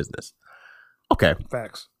anyone's business. Okay.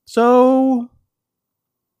 Facts. So,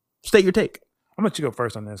 state your take. I'm going to let you go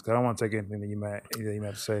first on this because I don't want to take anything that you might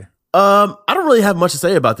have to say. I don't really have much to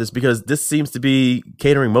say about this because this seems to be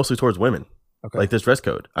catering mostly towards women. Okay. Like this dress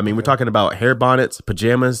code. I mean, we're talking about hair bonnets,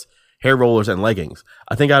 pajamas, hair rollers, and leggings.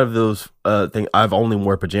 I think out of those things, I've only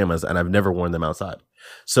worn pajamas and I've never worn them outside.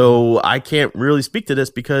 So I can't really speak to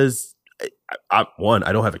this because one,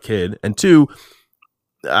 I don't have a kid, and two,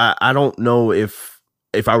 I don't know if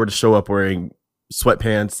I were to show up wearing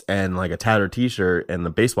sweatpants and like a tattered t-shirt and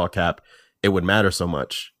the baseball cap, it would matter so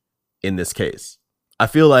much in this case. I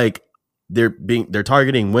feel like they're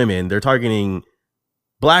targeting women, they're targeting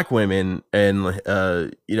black women and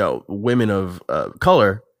women of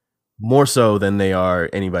color more so than they are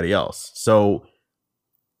anybody else. So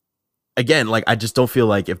again, like I just don't feel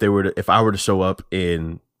like if I were to show up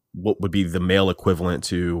in what would be the male equivalent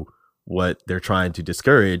to what they're trying to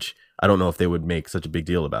discourage, I don't know if they would make such a big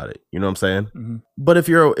deal about it. You know what I'm saying? Mm-hmm. But if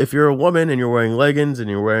you're a woman and you're wearing leggings and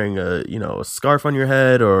you're wearing a scarf on your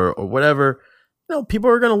head or whatever, people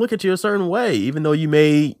are going to look at you a certain way, even though you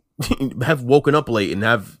may have woken up late and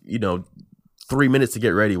have 3 minutes to get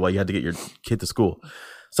ready while you had to get your kid to school.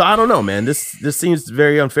 So I don't know, man. This seems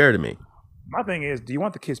very unfair to me. My thing is, do you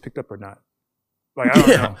want the kids picked up or not? Like, I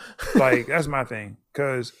don't know. Like, that's my thing.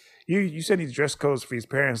 Because you said these dress codes for these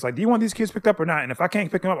parents. Like, do you want these kids picked up or not? And if I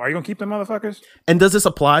can't pick them up, are you going to keep them motherfuckers? And does this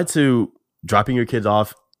apply to dropping your kids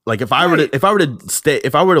off? Like, if I were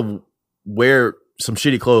to wear some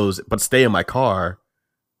shitty clothes but stay in my car,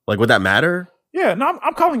 like, would that matter? Yeah, no,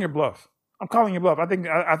 I'm calling your bluff. I think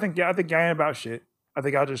you're ain't about shit. I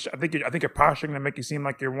think you're posturing to make you seem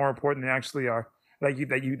like you're more important than you actually are. Like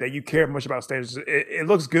that you care much about standards. It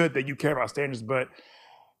looks good that you care about standards, but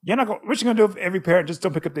you're not going. What you gonna do if every parent just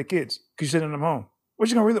don't pick up their kids because you're sending them home? What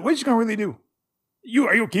you gonna really do?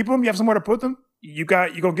 Are you keep them? You have somewhere to put them? You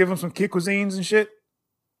gonna give them some kid cuisines and shit?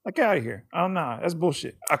 Like, get out of here. Oh nah, that's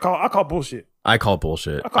bullshit. I call bullshit. I call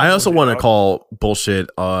bullshit. I also want to call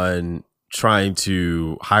bullshit on trying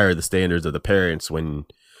to hire the standards of the parents when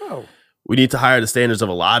we need to hire the standards of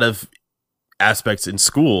a lot of aspects in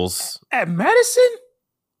schools. At Madison,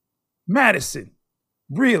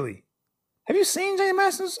 really? Have you seen James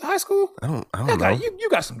Madison's high school? I don't know. You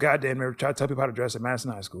got some goddamn nerve trying to tell people how to dress at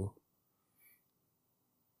Madison High School.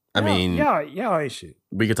 I mean, yeah, ain't shit.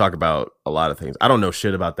 We could talk about a lot of things. I don't know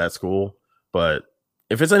shit about that school, but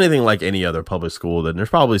if it's anything like any other public school, then there's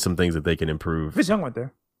probably some things that they can improve. Vince Young went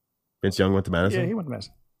there. Vince Young went to Madison? Yeah, he went to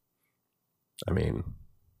Madison. I mean,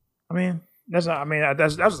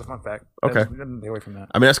 that's just a fun fact. Okay. Stay away from that.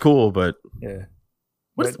 I mean, that's cool, but yeah.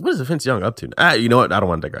 What is Vince Young up to? You know what? I don't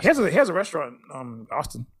want to digress. He has a restaurant in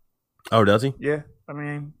Austin. Oh, does he? Yeah. I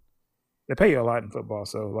mean, they pay you a lot in football,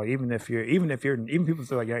 so like even people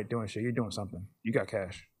feel like you ain't doing shit, you're doing something. You got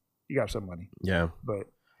cash. You got some money. Yeah. But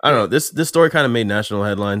I don't know. This story kind of made national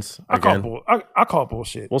headlines. I call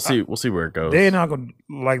bullshit. We'll see where it goes. They're not gonna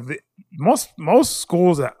most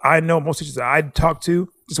schools that I know, most teachers that I talk to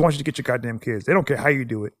just want you to get your goddamn kids. They don't care how you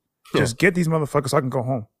do it. Just get these motherfuckers so I can go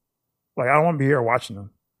home. Like, I don't want to be here watching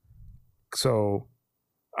them. So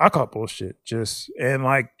I call bullshit. Can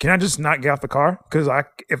I just not get off the car? Because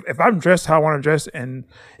if I'm dressed how I want to dress, and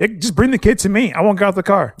just bring the kid to me, I won't get off the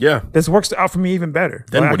car. Yeah, this works out for me even better.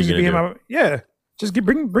 Then what are you gonna do? Just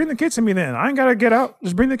bring the kids to me. Then I ain't gotta get out.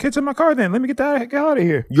 Just bring the kids in my car. Then let me get out of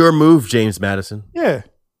here. Your move, James Madison. Yeah,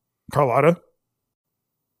 Carlotta.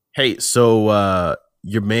 Hey, so our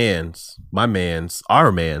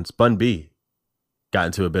man's Bun B got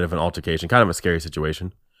into a bit of an altercation, kind of a scary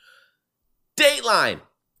situation. Dateline.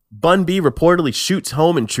 Bun B reportedly shoots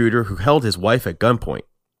home intruder who held his wife at gunpoint.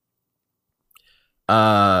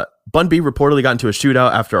 Bun B reportedly got into a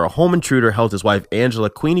shootout after a home intruder held his wife Angela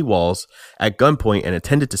Queenie Walls at gunpoint and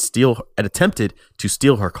attempted to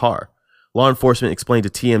steal her car. Law enforcement explained to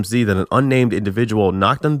TMZ that an unnamed individual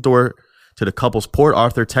knocked on the door to the couple's Port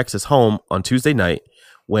Arthur, Texas home on Tuesday night.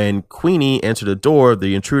 When Queenie answered the door,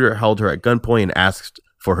 the intruder held her at gunpoint and asked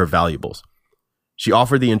for her valuables. She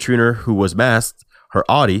offered the intruder, who was masked, her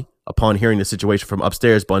Audi. Upon hearing the situation from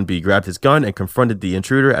upstairs, Bun B grabbed his gun and confronted the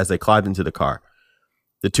intruder as they climbed into the car.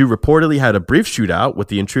 The two reportedly had a brief shootout, with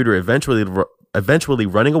the intruder eventually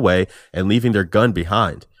running away and leaving their gun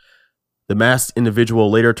behind. The masked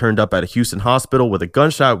individual later turned up at a Houston hospital with a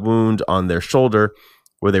gunshot wound on their shoulder,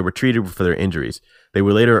 where they were treated for their injuries. They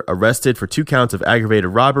were later arrested for 2 counts of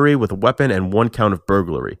aggravated robbery with a weapon and 1 count of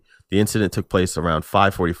burglary. The incident took place around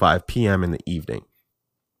 5:45 p.m. in the evening.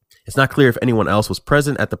 It's not clear if anyone else was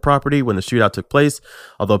present at the property when the shootout took place,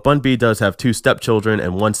 although Bun B does have 2 stepchildren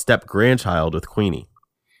and 1 step-grandchild with Queenie.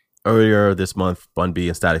 Earlier this month, Bun B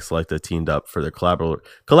and Static Selecta teamed up for their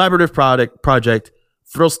collaborative project,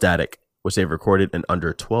 Thrill Static, which they've recorded in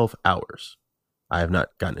under 12 hours. I have not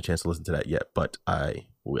gotten a chance to listen to that yet, but I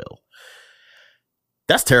will.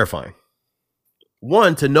 That's terrifying.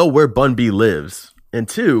 1, to know where Bun B lives, and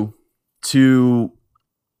 2, to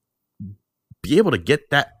be able to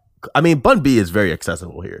get that. I mean, Bun B is very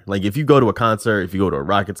accessible here. Like, if you go to a concert, if you go to a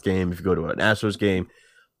Rockets game, if you go to an Astros game,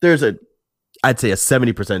 there's I'd say a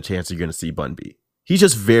 70% chance you're going to see Bun B. He's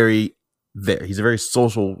just very there. He's a very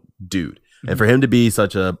social dude. And for him to be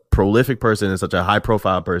such a prolific person and such a high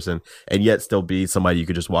profile person, and yet still be somebody you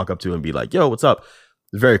could just walk up to and be like, yo, what's up?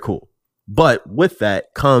 It's very cool. But with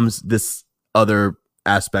that comes this other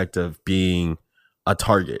aspect of being a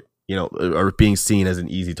target, or being seen as an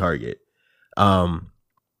easy target.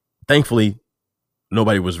 Thankfully,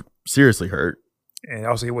 nobody was seriously hurt. And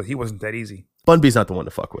also, he wasn't that easy. Bun B's not the one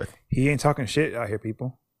to fuck with. He ain't talking shit out here,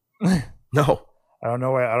 people. No. I don't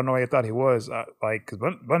know why you thought he was. Because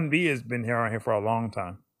Bun B has been around here for a long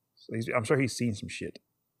time. So I'm sure he's seen some shit.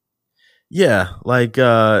 Yeah, like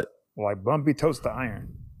Bun B totes the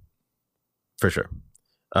iron. For sure.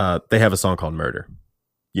 They have a song called Murder.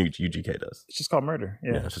 UGK does. It's just called Murder.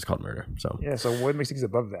 Yeah, it's just called Murder. So yeah. So what makes things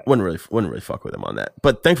above that? Wouldn't really fuck with him on that.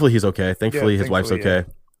 But thankfully he's okay. Thankfully his wife's okay.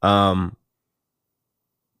 Yeah.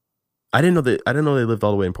 I didn't know they lived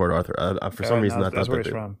all the way in Port Arthur. For some reason, I thought where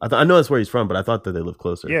he's from. I know that's where he's from, but I thought that they lived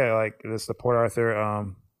closer. Yeah, like this the Port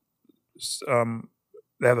Arthur.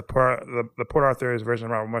 They have the Port Arthur's version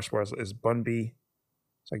of Mount Rushmore is Bun B.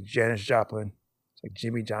 It's like Janis Joplin. It's like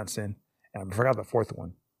Jimmy Johnson, and I forgot the 4th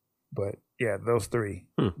one. But yeah, those 3.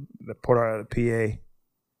 The Port Arthur, PA.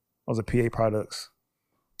 Those are PA products.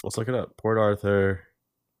 Let's look it up. Port Arthur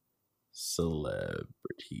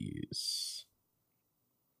celebrities.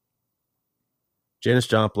 Janis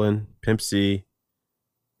Joplin, Pimp C.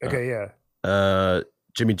 Okay, yeah.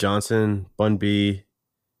 Jimmy Johnson, Bun B.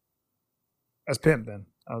 That's Pimp then.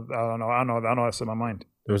 I don't know. That's in my mind.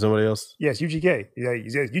 There was nobody else? Yes, UGK. Yeah,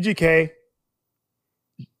 UGK,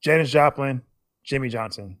 Janis Joplin, Jimmy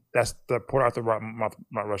Johnson. That's the Port Arthur Mount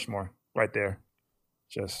Rushmore right there.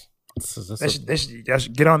 Just they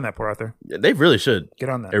should get on that, Port Arthur. They really should get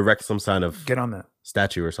on that. Erect some kind of get on that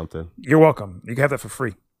statue or something. You're welcome. You can have that for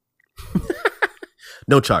free.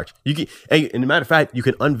 No charge. You can, and as a matter of fact, you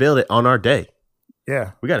can unveil it on our day.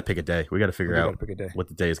 Yeah, we got to pick a day. We got to figure out what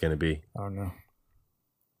the day is going to be. I don't know.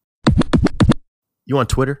 You on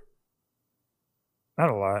Twitter? Not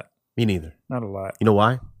a lot. Me neither. Not a lot. You know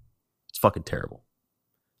why? It's fucking terrible.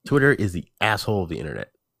 Twitter is the asshole of the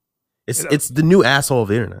internet. It's the new asshole of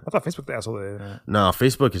the internet. I thought Facebook the asshole of the internet. No,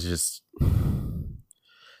 Facebook is just.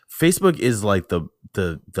 Facebook is like the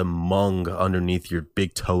mung underneath your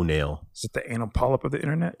big toenail. Is it the anal polyp of the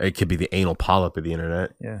internet? It could be the anal polyp of the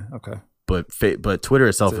internet. Yeah. Okay. But Twitter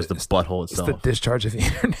itself is the butthole itself. It's the discharge of the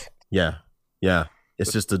internet. Yeah.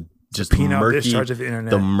 It's just the penile discharge of the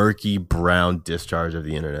internet. The murky brown discharge of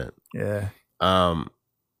the internet. Yeah.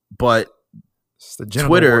 But it's the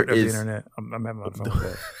Twitter of the internet. I'm having my phone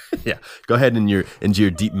with that. Yeah. Go ahead into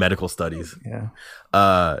your deep medical studies. Yeah.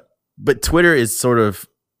 But Twitter is sort of,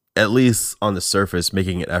 at least on the surface,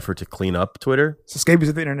 making an effort to clean up Twitter. It's the scabies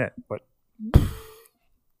of the internet,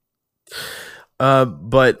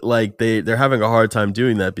 but like they're having a hard time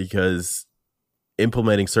doing that because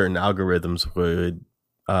implementing certain algorithms would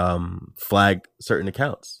flag certain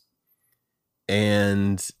accounts.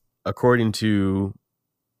 And according to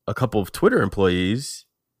a couple of Twitter employees,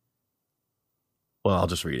 well, I'll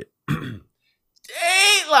just read it.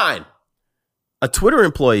 Dateline. A Twitter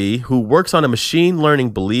employee who works on machine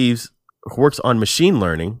learning believes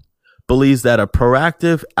that a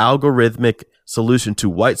proactive algorithmic solution to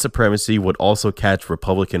white supremacy would also catch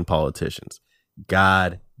Republican politicians.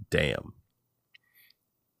 God damn.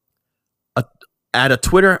 At a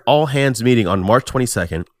Twitter all-hands meeting on March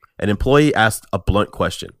 22nd, an employee asked a blunt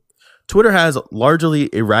question. Twitter has largely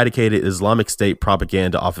eradicated Islamic State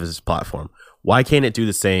propaganda off of its platform. Why can't it do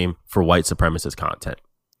the same for white supremacist content?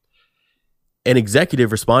 An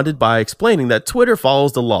executive responded by explaining that Twitter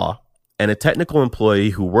follows the law, and a technical employee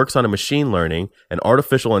who works on a machine learning and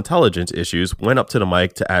artificial intelligence issues went up to the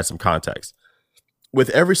mic to add some context. With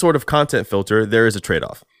every sort of content filter, there is a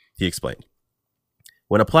trade-off, he explained.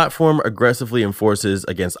 When a platform aggressively enforces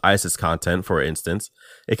against ISIS content, for instance,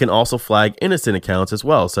 it can also flag innocent accounts as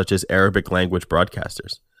well, such as Arabic language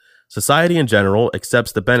broadcasters. Society in general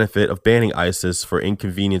accepts the benefit of banning ISIS for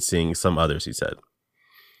inconveniencing some others, he said.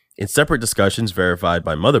 In separate discussions verified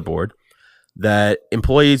by Motherboard, that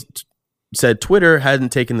employees said Twitter hadn't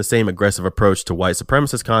taken the same aggressive approach to white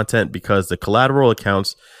supremacist content because the collateral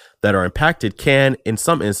accounts that are impacted can, in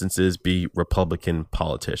some instances, be Republican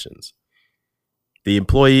politicians. The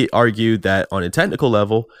employee argued that on a technical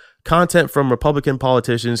level, content from Republican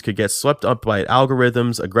politicians could get swept up by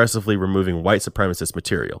algorithms aggressively removing white supremacist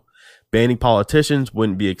material. Banning politicians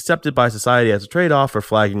wouldn't be accepted by society as a trade-off for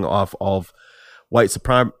flagging off all of white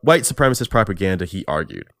supremacist propaganda, he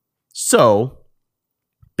argued. So,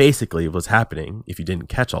 basically what's happening, if you didn't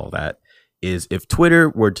catch all that, is if Twitter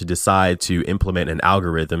were to decide to implement an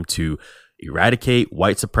algorithm to eradicate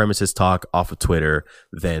white supremacist talk off of Twitter,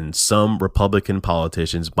 then some Republican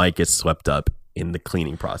politicians might get swept up in the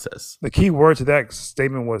cleaning process. The key word to that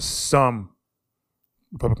statement was some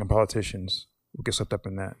Republican politicians will get swept up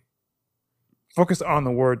in that. Focus on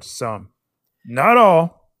the word some. Not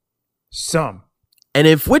all, some. And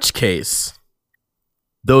in which case,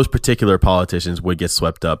 those particular politicians would get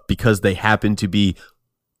swept up because they happen to be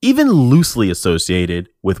even loosely associated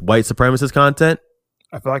with white supremacist content.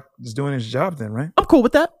 I feel like it's doing his job then, right? I'm cool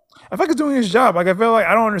with that. I feel like it's doing his job. Like, I feel like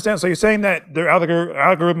I don't understand. So you're saying that their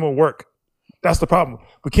algorithm will work. That's the problem.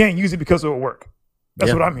 We can't use it because it will work.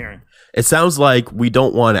 That's what I'm hearing. It sounds like we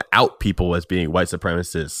don't want to out people as being white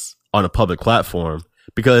supremacists on a public platform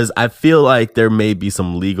because I feel like there may be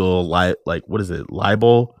some legal, what is it,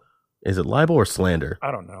 libel? Is it libel or slander? I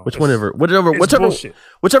don't know. Whichever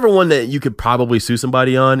one that you could probably sue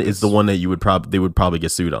somebody on is the one that they would probably get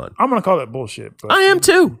sued on. I'm gonna call it bullshit. But I am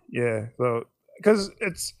too. Yeah, so because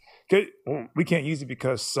we can't use it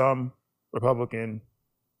because some Republican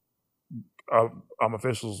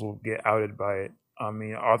officials will get outed by it. I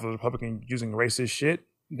mean, are the Republicans using racist shit?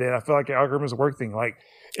 Then I feel like the algorithm is a work thing. Like,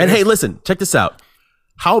 and hey, listen, check this out.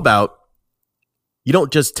 How about you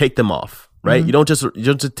don't just take them off? Right? Mm-hmm. You don't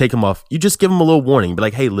just take them off. You just give them a little warning. Be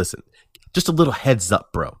like, hey, listen, just a little heads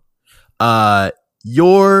up, bro.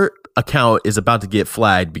 Your account is about to get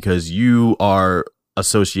flagged because you are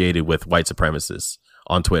associated with white supremacists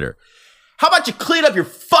on Twitter. How about you clean up your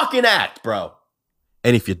fucking act, bro?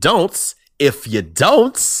 And if you don't,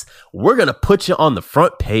 we're going to put you on the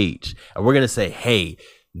front page and we're going to say, hey,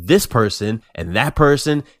 this person and that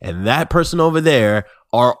person and that person over there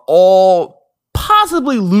are all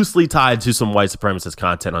possibly loosely tied to some white supremacist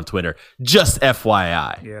content on Twitter. Just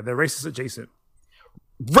FYI. Yeah, they're racist adjacent.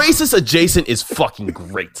 Racist adjacent is fucking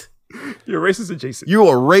great. You're racist adjacent. You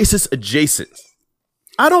are racist adjacent.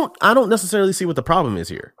 I don't necessarily see what the problem is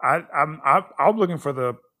here. I'm looking for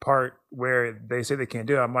the part where they say they can't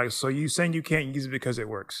do it. I'm like, so you saying you can't use it because it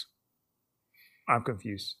works? I'm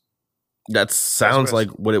confused. That sounds like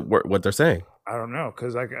what they're saying. I don't know,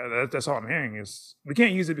 because that's all I'm hearing is we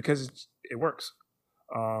can't use it because it works.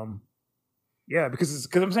 Yeah, because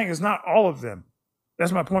I'm saying it's not all of them.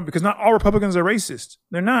 That's my point, because not all Republicans are racist.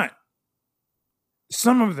 They're not.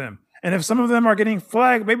 Some of them. And if some of them are getting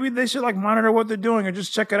flagged, maybe they should monitor what they're doing or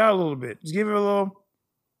just check it out a little bit. Just give it a little,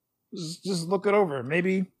 just look it over.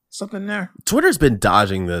 Maybe something there. Twitter's been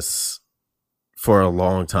dodging this for a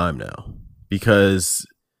long time now because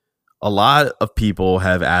a lot of people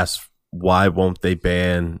have asked why won't they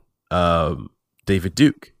ban David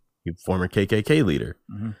Duke, former KKK leader.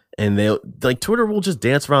 Mm-hmm. And Twitter will just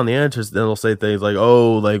dance around the edges. Then they'll say things like,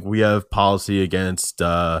 oh, we have policy against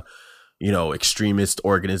extremist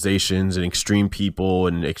organizations and extreme people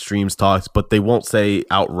and extremes talks, but they won't say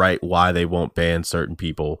outright why they won't ban certain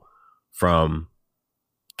people from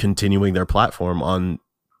continuing their platform on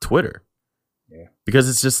Twitter. Yeah. Because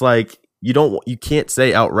it's just you can't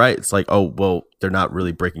say outright, it's like, oh, well, they're not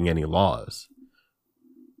really breaking any laws.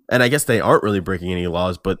 And I guess they aren't really breaking any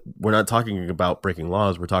laws, but we're not talking about breaking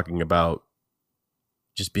laws. We're talking about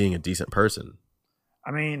just being a decent person.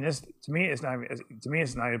 I mean, to me, it's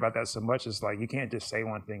not about that so much. It's you can't just say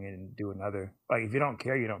one thing and do another. If you don't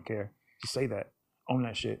care, you don't care. Just say that, own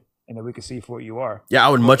that shit, and then we can see for what you are. Yeah, I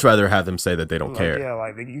would much rather have them say that they don't Like, care. Yeah,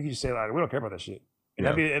 like you can just say like we don't care about that shit, and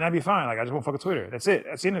Yeah. that'd be fine. Like I just won't fuck with Twitter. That's it.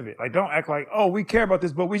 That's the end of it. Like don't act like oh we care about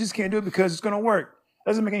this, but we just can't do it because it's gonna work.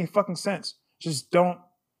 Doesn't make any fucking sense. Just don't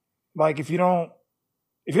like if you don't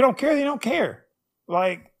care, then you don't care.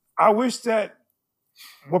 Like I wish that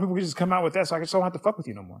more people could just come out with that, so I just don't have to fuck with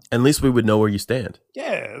you no more. At least we would know where you stand.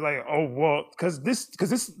 Yeah, like oh well, because this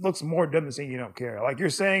looks more dumb than saying you don't care. Like you're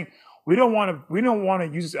saying we don't want to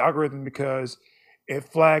use this algorithm because it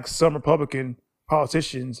flags some Republican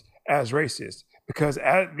politicians as racist because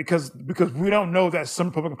we don't know that some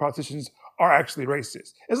Republican politicians are actually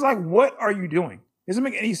racist. It's like what are you doing? It doesn't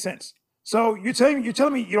make any sense. So you're telling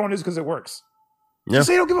me you don't do this because it works. Yeah. Just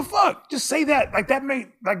say you don't give a fuck. Just say that. Like that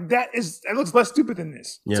looks less stupid than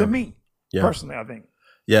this to me. Yeah. Personally, I think.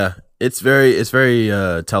 Yeah, it's very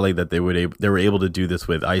telling that they were able to do this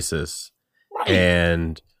with ISIS, Right.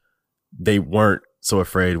 and they weren't so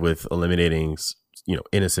afraid with eliminating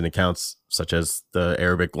innocent accounts such as the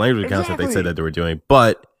Arabic language accounts that they said that they were doing,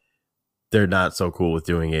 but they're not so cool with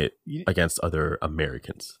doing it against other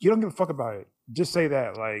Americans. You don't give a fuck about it. Just say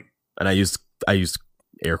that. Like, and I used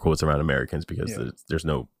air quotes around Americans because there's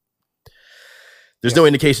no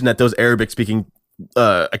indication that those Arabic speaking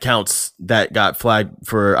accounts that got flagged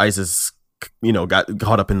for ISIS, got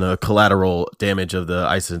caught up in the collateral damage of the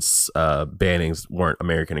ISIS bannings weren't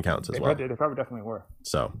American accounts as well. They probably definitely were.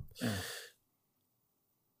 So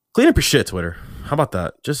clean up your shit, Twitter. How about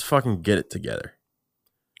that? Just fucking get it together.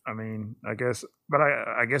 I mean, I guess, but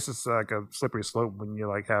I guess it's like a slippery slope when you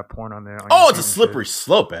like have porn on there. It's a slippery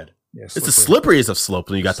slope, Ed. Yeah, it's the slipperiest of slopes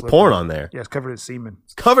when you got the porn on there. Yeah, it's covered in semen.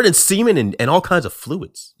 It's covered in semen and all kinds of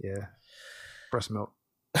fluids. Yeah. Breast milk.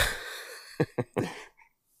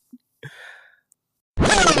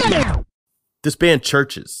 This band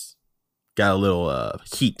Churches got a little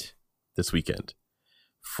heat this weekend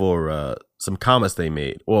for some comments they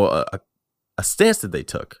made, or a stance that they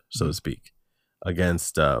took, so to speak,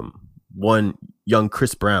 against one young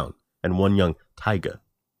Chris Brown and one young Tyga.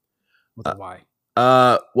 With a Y.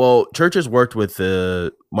 Well, Churches worked with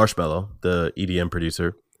Marshmello, the EDM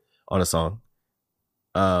producer, on a song.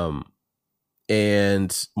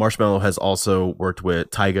 And Marshmello has also worked with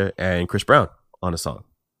Tyga and Chris Brown on a song.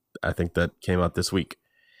 I think that came out this week.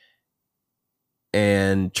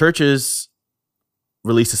 And Churches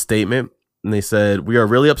released a statement, and they said, "We are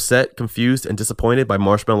really upset, confused, and disappointed by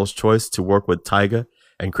Marshmello's choice to work with Tyga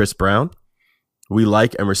and Chris Brown. We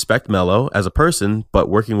like and respect Mello as a person, but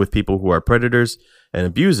working with people who are predators and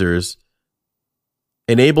abusers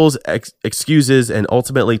enables, excuses, and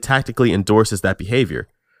ultimately tactically endorses that behavior.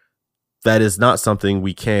 That is not something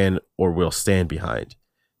we can or will stand behind."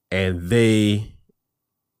 And they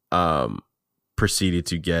proceeded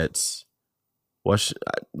to get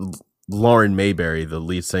Lauren Mayberry, the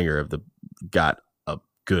lead singer got a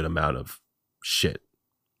good amount of shit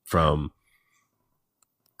from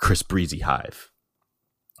Chris Breezy Hive.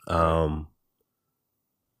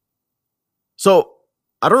 So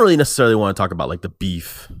I don't really necessarily want to talk about like the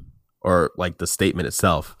beef or like the statement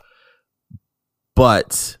itself,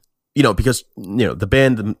 but because the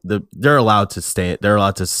band, they're allowed to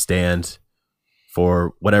stand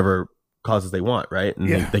for whatever causes they want, right? And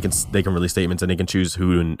they can release statements and they can choose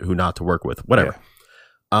who not to work with, whatever.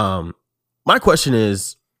 Yeah. My question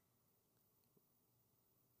is,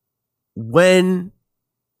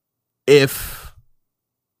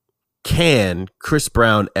 can Chris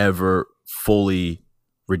Brown ever fully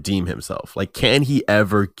redeem himself? Like, can he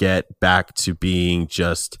ever get back to being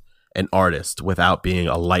just an artist without being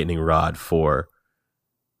a lightning rod for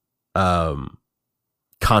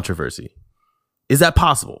controversy? Is that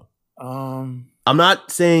possible? I'm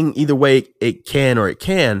not saying either way it can or it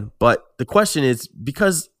can, but the question is,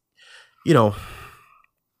 because, and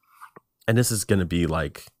this is going to be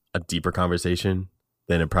like a deeper conversation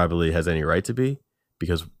than it probably has any right to be,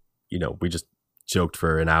 because, we just joked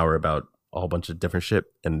for an hour about a whole bunch of different shit,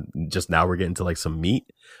 and just now we're getting to like some meat.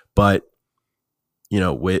 But,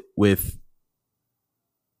 with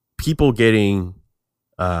people getting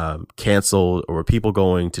canceled, or people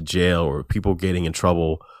going to jail, or people getting in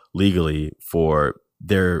trouble legally for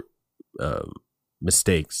their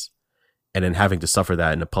mistakes, and then having to suffer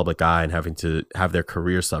that in the public eye and having to have their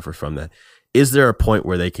career suffer from that, is there a point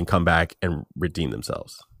where they can come back and redeem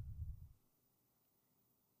themselves?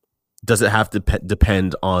 Does it have to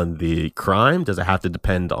depend on the crime? Does it have to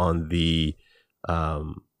depend on the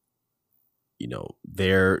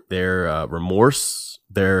their remorse,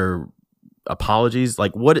 their apologies?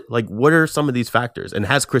 Like what are some of these factors? And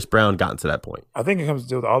has Chris Brown gotten to that point? I think it comes to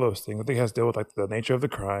deal with all those things. I think it has to deal with like the nature of the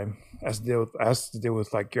crime. It has to deal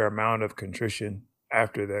with like your amount of contrition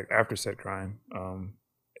after said crime.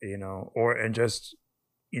 Just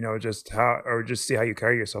see how you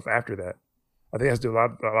carry yourself after that. I think it has to do a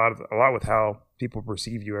lot with how people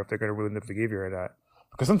perceive you, or if they're going to willing to forgive you or not.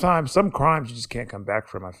 Because sometimes some crimes you just can't come back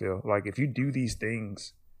from. I feel like if you do these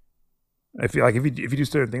things, if you do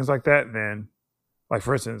certain things like that, then like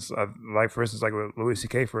for instance, like with Louis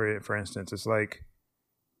C.K. for instance, it's like,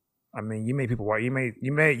 I mean, you made people watch.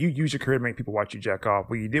 You use your career to make people watch you jack off.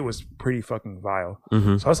 What you did was pretty fucking vile.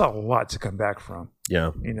 Mm-hmm. So that's a lot to come back from.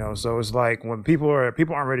 Yeah, So it's like when people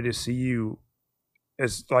aren't ready to see you,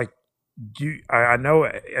 it's like I know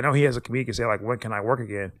he has a comedian can say like, when can I work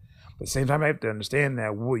again? But at the same time, I have to understand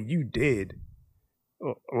that what you did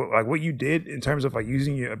in terms of like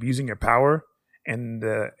abusing your power and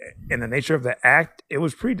the nature of the act, it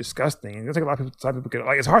was pretty disgusting. And it's like a lot of people get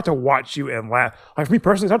like, it's hard to watch you and laugh. Like for me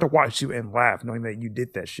personally, it's hard to watch you and laugh knowing that you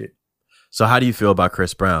did that shit. So how do you feel about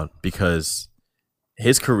Chris Brown? Because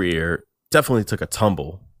his career definitely took a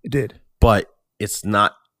tumble. It did, but it's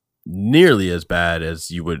not nearly as bad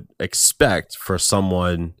as you would expect for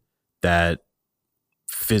someone that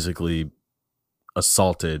physically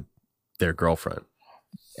assaulted their girlfriend.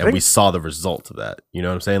 And we saw the result of that. You know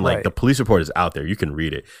what I'm saying? Like the police report is out there. You can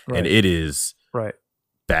read it. Right. And it is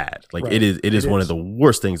bad. Like it is one of the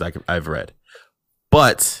worst things I've read.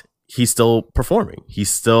 But he's still performing. He's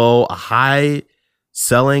still a high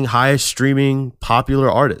selling, high streaming, popular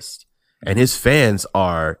artist. And his fans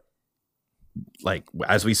are like,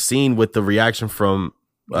 as we've seen with the reaction from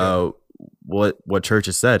what Church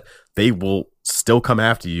has said, they will still come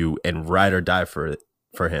after you and ride or die for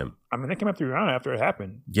him. I mean, they came after Rihanna after it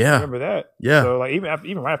happened. Yeah, remember that? Yeah. So like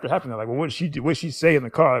even right after it happened, they're like, well, what did she do? What did she say in the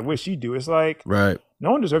car? Like, what did she do? It's like, right.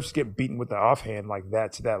 No one deserves to get beaten with the offhand like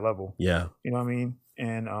that to that level. Yeah. You know what I mean?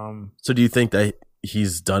 And so do you think that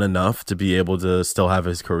he's done enough to be able to still have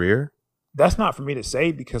his career? That's not for me to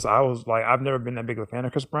say, because I've never been that big of a fan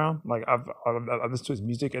of Chris Brown. Like I've listened to his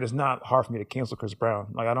music, and it's not hard for me to cancel Chris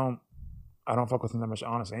Brown. Like I don't fuck with him that much,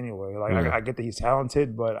 honestly. Anyway, like I get that he's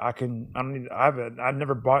talented, but I've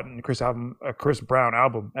never bought a Chris Brown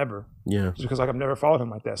album ever. Yeah, just because like I've never followed him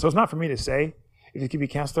like that. So it's not for me to say if he can be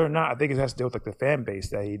canceled or not. I think it has to deal with like the fan base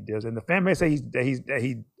that he deals, and the fan base that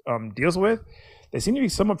he deals with. They seem to be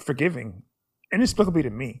somewhat forgiving, inexplicably to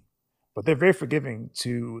me, but they're very forgiving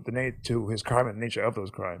to his crime and the nature of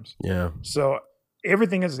those crimes. Yeah. So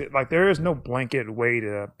everything is like, there is no blanket way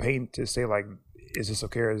to say like, is this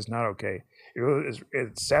okay or is this not okay?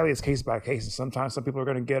 Sadly, it's case by case, and sometimes some people are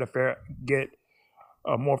going to get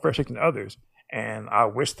a more fair shake than others. And I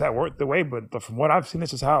wish that worked the way, but from what I've seen,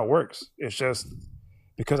 this is how it works. It's just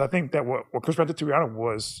because I think that what Chris Brown did to Rihanna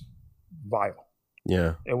was vile.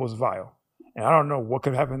 Yeah, it was vile, and I don't know what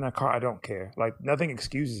could happen in that car. I don't care. Like nothing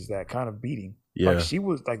excuses that kind of beating. Yeah, like she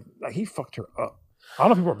was like he fucked her up. I don't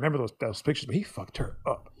know if people remember those pictures, but he fucked her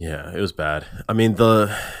up. Yeah, it was bad. I mean,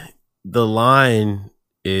 the line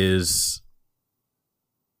is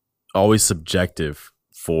always subjective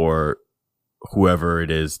for whoever it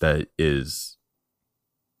is that is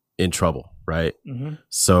in trouble, right? Mm-hmm.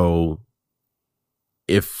 So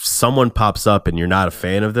if someone pops up and you're not a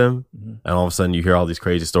fan of them, and all of a sudden you hear all these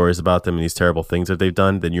crazy stories about them and these terrible things that they've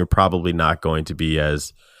done, then you're probably not going to be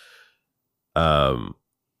as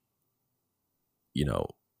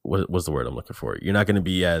what's the word I'm looking for? You're not going to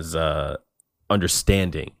be as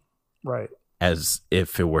understanding, right, as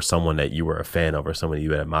if it were someone that you were a fan of or someone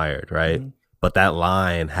you had admired, right? Mm-hmm. But that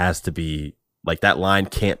line has to be like, that line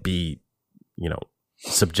can't be,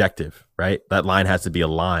 subjective, right? That line has to be a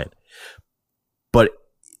line. But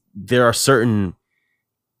there are certain,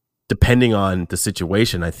 depending on the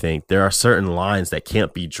situation, I think there are certain lines that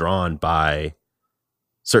can't be drawn by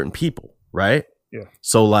certain people, right? Yeah.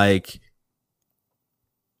 So like,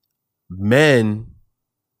 men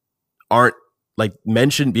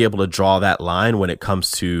shouldn't be able to draw that line when it comes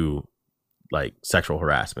to like sexual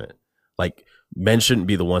harassment. Like men shouldn't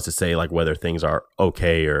be the ones to say like whether things are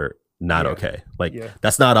okay or not okay. Like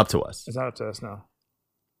that's not up to us. It's not up to us now.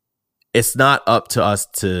 It's not up to us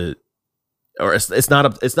to, or it's not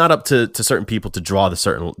up to certain people to draw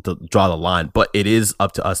the line, but it is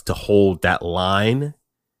up to us to hold that line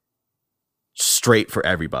straight for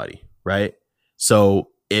everybody, right? So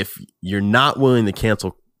if you're not willing to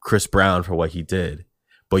cancel Chris Brown for what he did,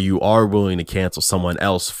 but you are willing to cancel someone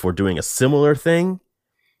else for doing a similar thing,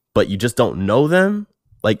 but you just don't know them,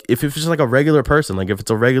 like if it's just like a regular person, like if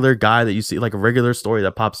it's a regular guy that you see, like a regular story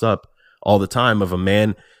that pops up all the time of a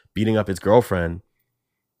man beating up his girlfriend,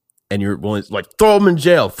 and you're willing to, like, throw him in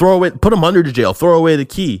jail, put him under the jail, throw away the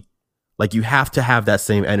key. Like, you have to have that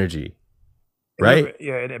same energy, right? But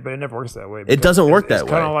it never works that way. It doesn't work that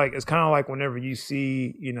way. It's kind of like whenever you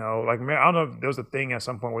see, like, I don't know if there was a thing at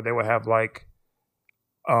some point where they would have like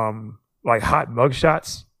hot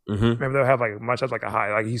mugshots. Mm-hmm. Remember they'll have like mugshots, like a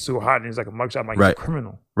hot, like he's so hot and he's like a mugshot, like he's a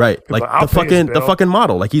criminal, right? Like the fucking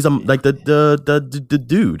model, like he's like the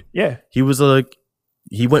dude. Yeah, he was like,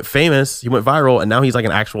 he went famous, he went viral, and now he's like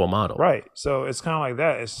an actual model, right? So it's kind of like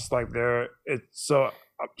that. It's just like so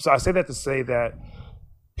I say that to say that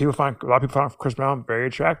a lot of people find Chris Brown very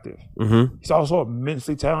attractive. Mm-hmm. He's also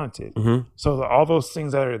immensely talented. Mm-hmm. So all those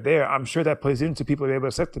things that are there, I'm sure that plays into people being able to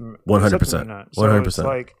accept him. 100%. So 100%. It's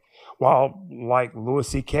like, while like Louis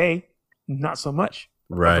C.K., not so much.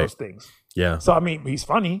 Right. Those things. Yeah. So I mean, he's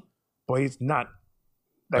funny, but he's not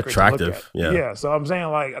that attractive. Yeah. Yeah. So I'm saying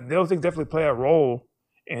like those things definitely play a role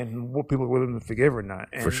in what people are willing to forgive or not.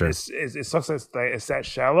 And for sure. It sucks that it's that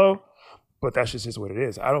shallow, but that's just what it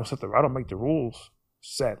is. I don't make the rules,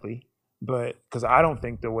 sadly, but because I don't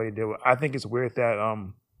think the way to do it. I think it's weird that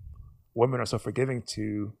women are so forgiving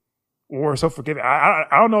I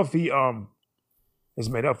don't know if he is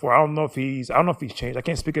made up for. I don't know if he's changed. I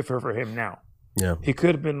can't speak it for him now. Yeah. He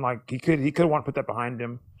could have been like he could want to put that behind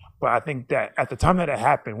him. But I think that at the time that it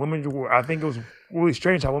happened, I think it was really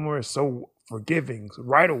strange how women were so forgiving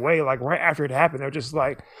right away, like right after it happened. They're just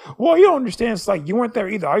like, well, you don't understand. It's like you weren't there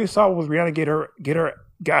either. All you saw was Rihanna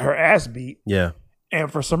got her ass beat. Yeah. And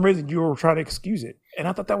for some reason you were trying to excuse it. And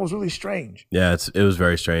I thought that was really strange. Yeah, it was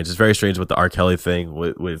very strange. It's very strange with the R. Kelly thing.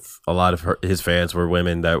 With a lot of his fans were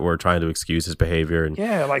women that were trying to excuse his behavior and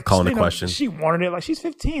like calling the question. She wanted it. Like, she's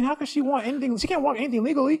 15. How could she want anything? She can't want anything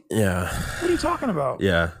legally. Yeah. What are you talking about?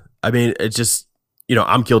 Yeah. I mean, it's just,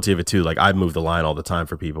 I'm guilty of it too. Like, I move the line all the time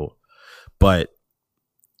for people. But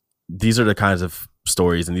these are the kinds of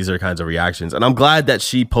stories and these are the kinds of reactions. And I'm glad that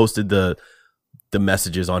she posted the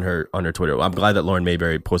messages on her Twitter. I'm glad that Lauren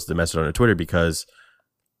Mayberry posted the message on her Twitter because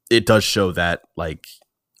it does show that like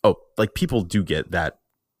people do get that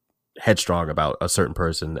headstrong about a certain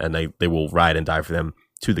person and they will ride and die for them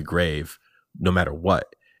to the grave no matter what.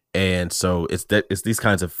 And so it's these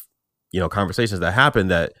kinds of conversations that happen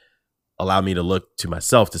that allow me to look to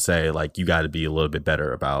myself to say, like, you got to be a little bit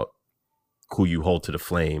better about who you hold to the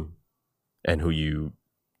flame and who you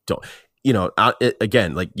don't.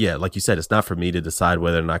 Again, like you said, it's not for me to decide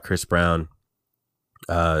whether or not Chris Brown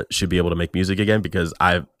should be able to make music again, because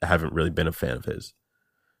I haven't really been a fan of his,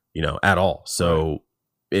 at all. So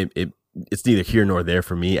it's neither here nor there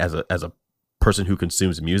for me as a person who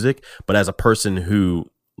consumes music, but as a person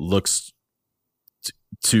who looks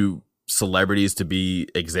to celebrities to be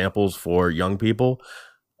examples for young people,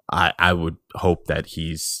 I would hope that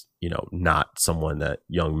he's, not someone that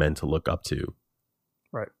young men to look up to.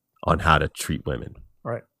 Right. On how to treat women.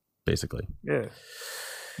 Right. Basically. Yeah.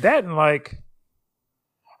 That and like,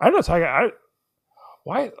 I don't know, Tiger.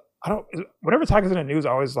 Whenever Tiger's in the news,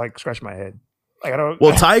 I always like scratch my head. Like, I don't.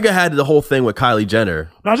 Well, Tiger had the whole thing with Kylie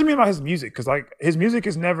Jenner. No, I just mean about his music, because like his music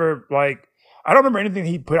is never like, I don't remember anything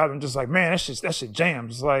he put out and just like, man, that shit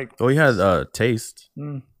jams. Like, he had Taste.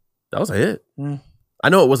 Mm. That was a hit. Mm. I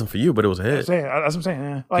know it wasn't for you, but it was a hit. That's what I'm saying.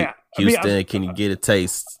 Yeah. Like, Houston, can you get a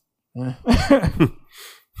taste? Yeah.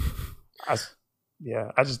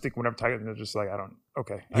 I just think whenever Tiger is just like, I don't.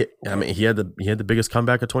 Okay. He had the biggest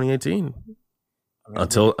comeback of 2018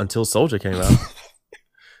 until Soldier came out.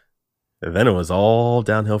 And then it was all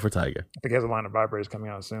downhill for Tiger. I think he has a line of vibrators coming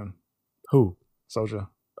out soon. Who? Soldier.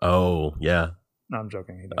 Oh, yeah. No, I'm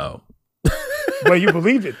joking. Oh. But you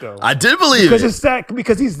believed it though. I did believe it.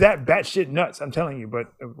 Because he's that batshit nuts. I'm telling you, but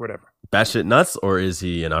whatever. Batshit nuts, or is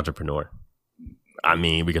he an entrepreneur? I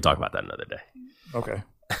mean, we could talk about that another day. Okay.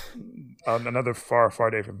 Another far, far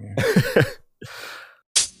day from here.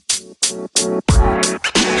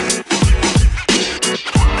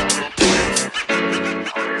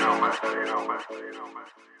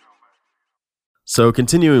 So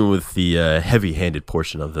continuing with the heavy-handed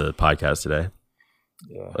portion of the podcast today,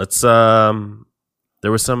 let's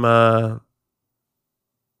there was some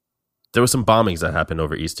bombings that happened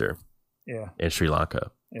over Easter, in Sri Lanka.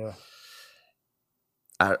 Yeah,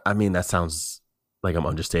 I mean, that sounds like I'm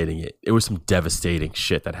understating it. It was some devastating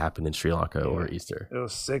shit that happened in Sri Lanka over Easter. There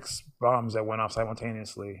was 6 bombs that went off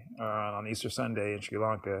simultaneously on Easter Sunday in Sri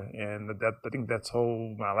Lanka, and I think that's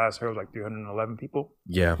whole. When I last heard, was like 311 people.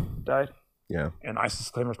 Yeah, died. Yeah, and ISIS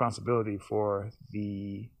claimed responsibility for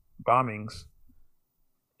the bombings,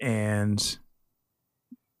 and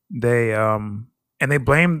they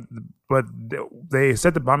blamed, but they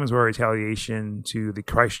said the bombings were a retaliation to the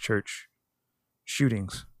Christchurch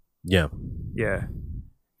shootings. Yeah,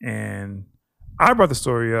 And I brought the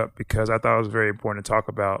story up because I thought it was very important to talk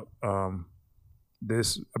about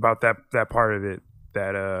that part of it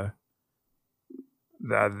that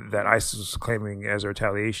that ISIS was claiming as a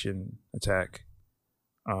retaliation attack.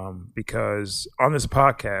 Because on this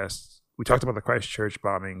podcast, we talked about the Christchurch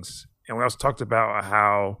bombings, and we also talked about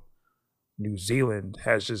how New Zealand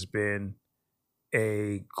has just been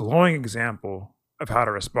a glowing example of how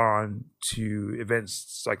to respond to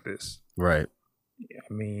events like this. Right.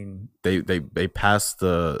 I mean, they passed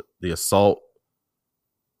the assault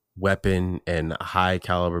weapon and high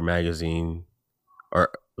caliber magazine,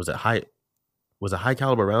 or was it high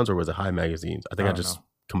caliber rounds or was it high magazines? I think I just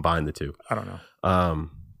combined the two. I don't know.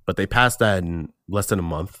 But they passed that in less than a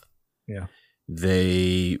month. Yeah.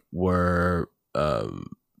 They were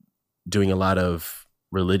doing a lot of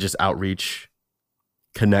religious outreach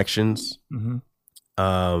connections. Mm-hmm.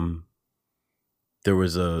 There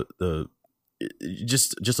was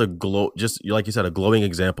just like you said, a glowing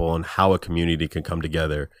example on how a community can come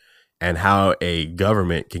together and how a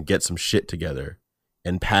government can get some shit together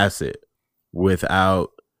and pass it without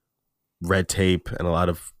red tape and a lot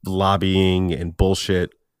of lobbying and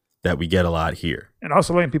bullshit that we get a lot here. And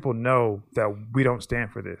also letting people know that we don't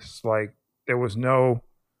stand for this. Like, there was no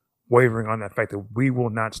wavering on that fact that we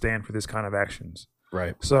will not stand for this kind of actions.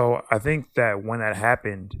 Right. So I think that when that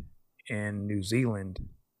happened in New Zealand,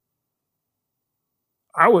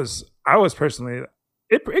 I was personally,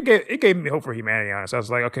 it gave me hope for humanity. Honestly, I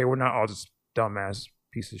was like, okay, we're not all just dumbass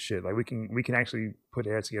pieces of shit. Like, we can actually put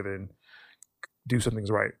our heads together and do something's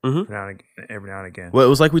right every now and again. Well, it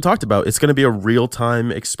was like we talked about. It's going to be a real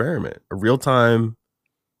time experiment, a real time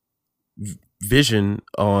vision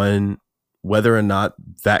on whether or not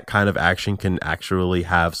that kind of action can actually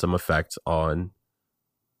have some effect on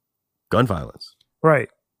gun violence. Right.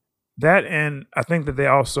 That, and I think that they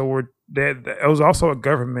also were. It was also a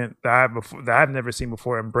government that I've never seen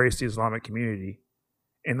before embrace the Islamic community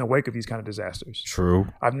in the wake of these kind of disasters. True.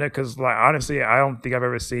 Because, like, honestly, I don't think I've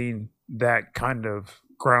ever seen that kind of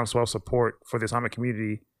groundswell support for the Islamic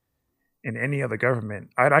community in any other government.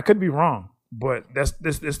 I could be wrong, but this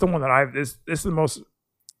the one that this is the most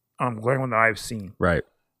glaring one that I've seen. Right.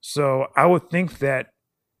 So I would think that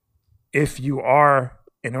if you are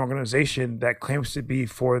an organization that claims to be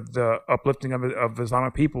for the uplifting of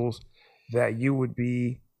Islamic peoples, that you would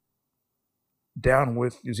be down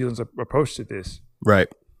with New Zealand's approach to this. Right.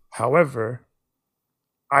 However,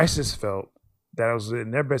 ISIS felt that it was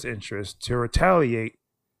in their best interest to retaliate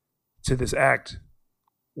to this act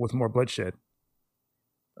with more bloodshed.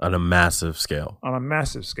 On a massive scale.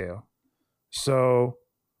 So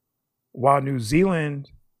while New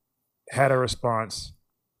Zealand had a response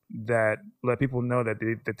that let people know that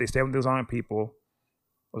they stand with the Islamic people,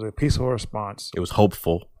 it was a peaceful response. It was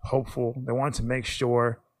hopeful. They wanted to make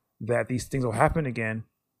sure that these things will happen again.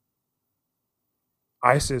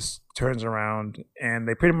 ISIS turns around and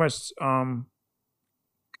they pretty much kind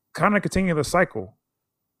of continue the cycle,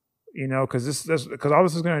 because all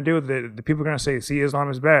this is going to do, the people are going to say, see, Islam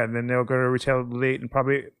is bad, and then they're going to retaliate and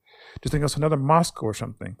probably just think it's another mosque or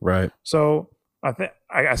something. Right. So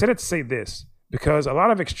I said it to say this because a lot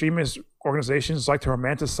of extremist organizations like to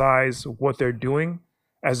romanticize what they're doing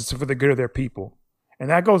as for the good of their people, and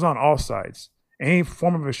that goes on all sides. Any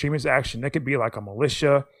form of extremist action, that could be like a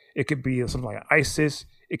militia, it could be something like ISIS,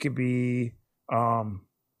 it could be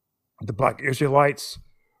the Black Israelites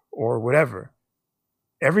or whatever.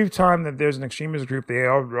 Every time that there's an extremist group, they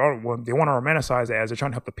want to romanticize it as they're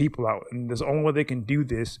trying to help the people out, and the only way they can do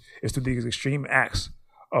this is through these extreme acts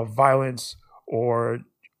of violence or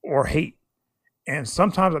hate. And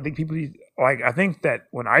sometimes I think people I think that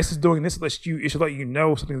when ISIS is doing this, it should let you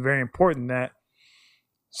know something very important, that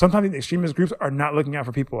sometimes the extremist groups are not looking out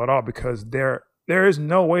for people at all, because there is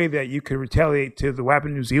no way that you could retaliate to the WAP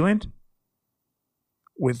in New Zealand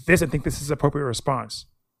with this and think this is an appropriate response.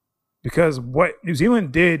 Because what New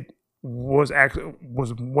Zealand did was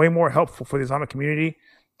way more helpful for the Islamic community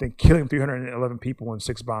than killing 311 people in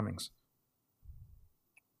 6 bombings.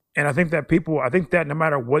 And I think that no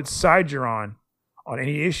matter what side you're on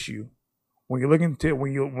any issue, when you're looking to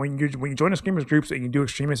when you join extremist groups and you do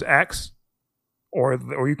extremist acts,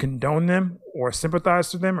 or you condone them or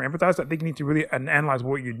sympathize with them or empathize, I think you need to really analyze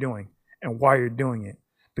what you're doing and why you're doing it.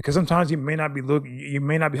 Because sometimes you may not be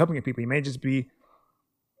helping your people. You may just be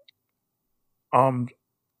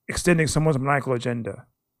extending someone's maniacal agenda,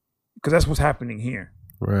 because that's what's happening here.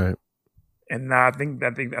 Right. And I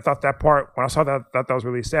thought that part, when I saw that, that was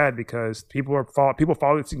really sad, because people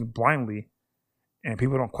follow these things blindly, and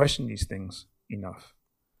people don't question these things enough.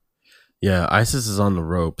 Yeah, ISIS is on the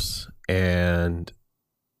ropes, and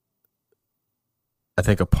I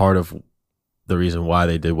think a part of the reason why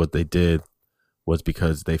they did what they did was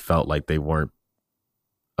because they felt like they weren't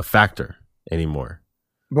a factor anymore.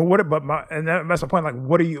 But that's my point. Like,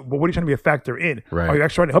 what are you trying to be a factor in? Right. Are you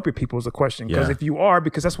actually trying to help your people? Is the question. Because if you are,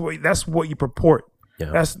 because that's what you purport.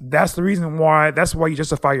 Yeah. That's the reason why. That's why you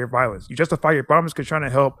justify your violence. You justify your violence because you're trying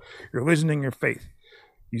to help your religion and your faith.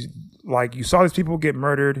 You saw these people get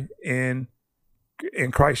murdered in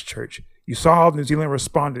Christchurch. You saw how New Zealand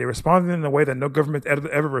responded. They responded in a way that no government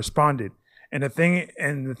ever responded. And the thing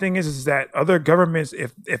is that other governments,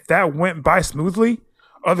 if that went by smoothly,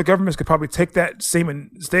 other governments could probably take that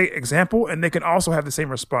same example and they can also have the same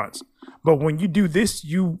response. But when you do this,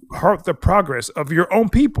 you hurt the progress of your own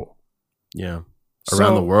people. Yeah.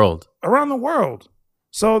 Around the world. Around the world.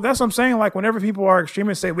 So that's what I'm saying. Like, whenever people are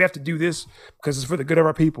extremists say we have to do this because it's for the good of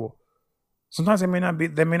our people, sometimes that may not be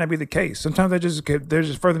the case. Sometimes they're just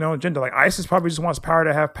furthering their own agenda. Like, ISIS probably just wants power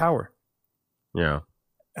to have power. Yeah.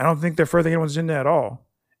 I don't think they're furthering anyone's agenda at all.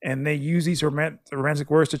 And they use these romantic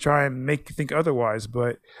words to try and make you think otherwise.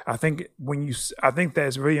 But I think that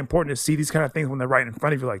it's really important to see these kind of things when they're right in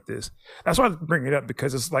front of you like this. That's why I bring it up,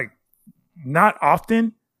 because it's like not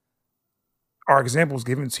often are examples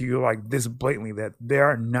given to you like this blatantly that they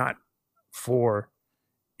are not for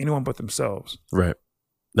anyone but themselves. Right.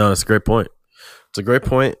 No, that's a great point. It's a great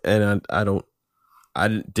point, and I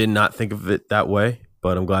did not think of it that way,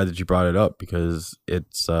 but I'm glad that you brought it up because it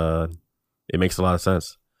makes a lot of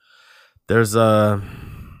sense. There's there's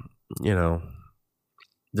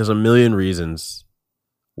a million reasons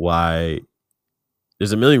why.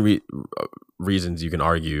 There's a million reasons you can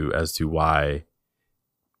argue as to why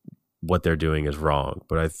what they're doing is wrong,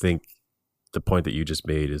 but I think the point that you just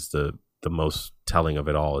made is the most telling of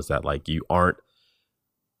it all. Is that like you aren't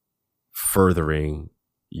furthering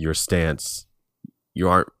your stance, you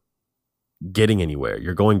aren't getting anywhere.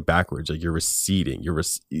 You're going backwards. Like you're receding.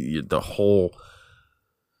 The whole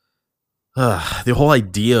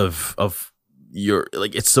idea of your,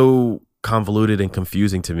 like, it's so convoluted and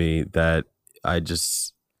confusing to me that I don't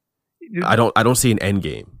see an end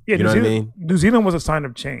game. Yeah, you know what I mean? New Zealand was a sign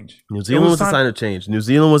of change. New Zealand was a sign of change. New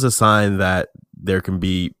Zealand was a sign that there can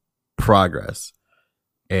be progress.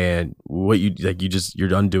 And what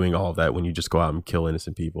you're undoing all of that when you just go out and kill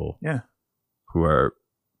innocent people. Yeah. Who are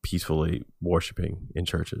peacefully worshiping in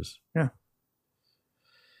churches. Yeah.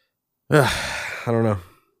 I don't know.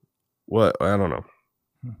 I don't know.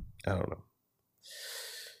 I don't know.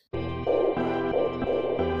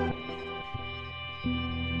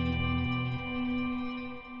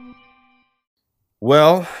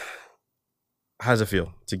 Well, how does it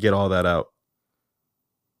feel to get all that out?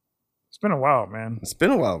 It's been a while, man. It's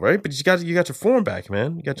been a while, right? But you got your form back,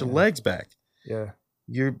 man. You got your legs back. Yeah.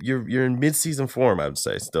 You're in mid-season form, I would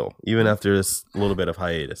say, still, even after this little bit of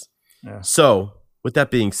hiatus. Yeah. So, with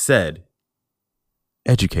that being said,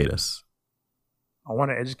 educate us. I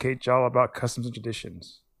want to educate y'all about customs and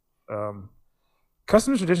traditions.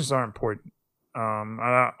 Customs and traditions are important.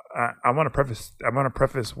 I want to preface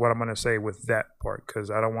what I'm going to say with that part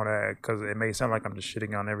because it may sound like I'm just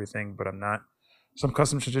shitting on everything, but I'm not. Some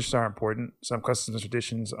customs and traditions are important. Some customs and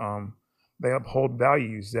traditions, they uphold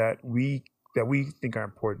values that we think are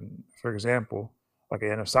important. For example, like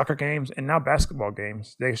in soccer games and now basketball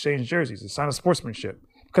games, they exchange jerseys. It's a sign of sportsmanship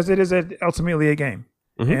because it is ultimately a game.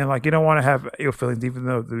 Mm-hmm. And like you don't want to have ill feelings even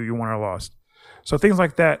though you won or lost. So things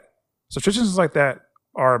like that. So traditions like that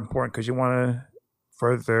are important because you want to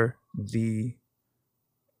further the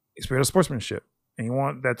spirit of sportsmanship, and you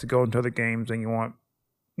want that to go into other games, and you want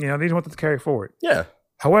that to carry forward. Yeah.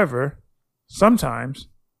 However, sometimes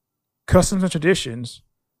customs and traditions,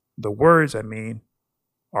 the words I mean,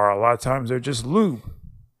 are a lot of times they're just lube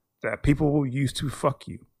that people will use to fuck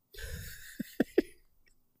you.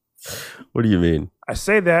 What do you mean? I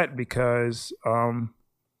say that because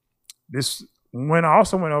when I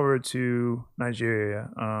also went over to Nigeria,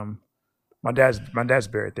 my dad's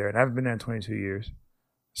buried there, and I haven't been there in 22 years.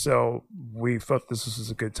 So we felt this was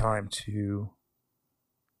a good time to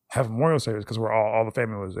have a memorial service because we're all the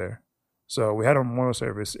family was there. So we had a memorial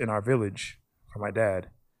service in our village for my dad.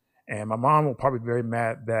 And my mom will probably be very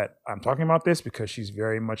mad that I'm talking about this because she's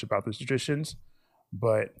very much about these traditions.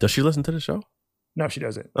 But does she listen to the show? No, she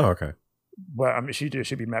doesn't. Oh, okay. But I mean, she'd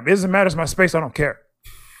be mad. It doesn't matter. It's my space. I don't care.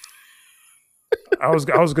 I was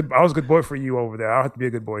good. I was a good boy for you over there. I don't have to be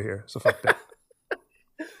a good boy here. So fuck that.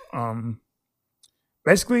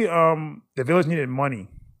 Basically, the village needed money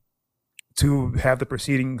to have the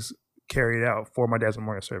proceedings carried out for my dad's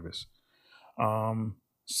memorial service.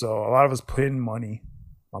 So a lot of us put in money.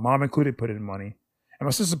 My mom included put in money, and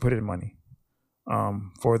my sister put in money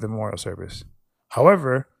for the memorial service.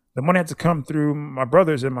 However, The money had to come through my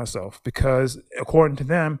brothers and myself because, according to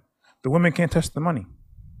them, the women can't touch the money.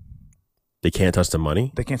 They can't touch the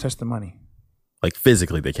money? They can't touch the money. Like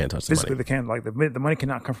physically, they can't touch the Physically, money. they can't. Like the money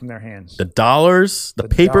cannot come from their hands. The dollars, the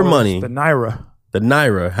paper money, the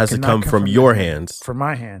naira has to cannot come from your hands from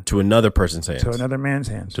my hand to another person's hands. to another man's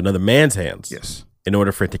hands. To another man's hands. Yes. In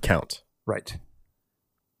order for it to count. Right.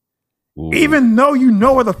 Ooh. Even though you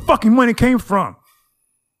know where the fucking money came from.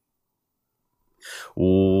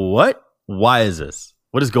 What? Why is this?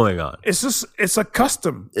 What is going on? It's a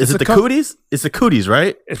custom. Is it the cooties? It's the cooties,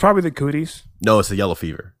 right? It's probably the cooties. No, it's the yellow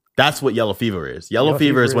fever. That's what yellow fever is. Yellow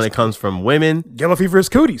fever is when it comes from women. Yellow fever is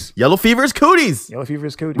cooties. Yellow fever is cooties. Yellow fever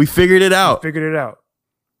is cooties. We figured it out.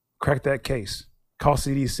 Crack that case. Call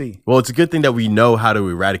CDC. Well, it's a good thing that we know how to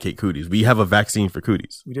eradicate cooties. We have a vaccine for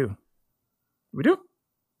cooties. We do.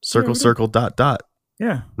 Circle, circle, dot, dot.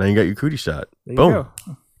 Yeah. Now you got your cootie shot. There you Boom. go.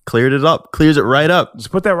 Cleared it up. Clears it right up.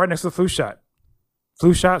 Just put that right next to the flu shot.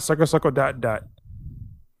 Flu shot, circle, circle, dot, dot.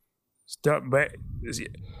 Stop, but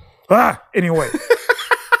anyway.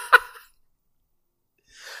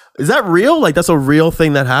 Is that real? Like that's a real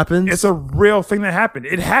thing that happens? It's a real thing that happened.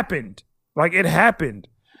 It happened. Like it happened.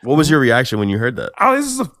 What was your reaction when you heard that? Oh, this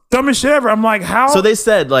is the dumbest shit ever. I'm like, how? So they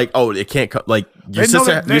said like, oh, it can't come. Like your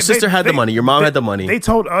sister had the money. Your mom had the money. They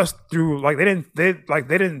told us through like it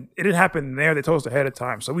didn't happen there. They told us ahead of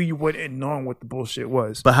time, so we wouldn't know what the bullshit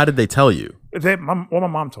was. But how did they tell you? My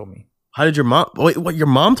mom told me. How did your mom? Wait, what? Your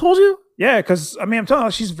mom told you? Yeah, because I mean, I'm telling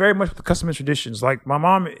you, she's very much with the custom and traditions. Like my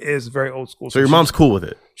mom is very old school. So your mom's cool with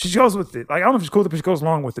it. She goes with it. Like I don't know if she's cool with it, but she goes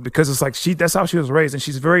along with it because it's like that's how she was raised, and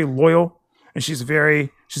she's very loyal, and she's a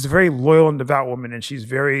very loyal and devout woman, and she's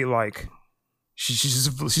very like she's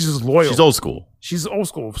just loyal. She's old school. She's old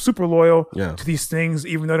school, super loyal to these things,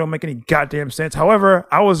 even though they don't make any goddamn sense. However,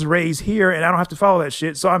 I was raised here, and I don't have to follow that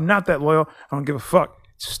shit, so I'm not that loyal. I don't give a fuck.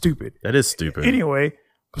 It's stupid. That is stupid. Anyway,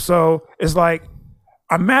 so it's like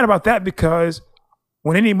I'm mad about that because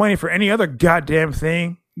when any money for any other goddamn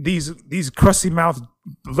thing, these crusty mouth,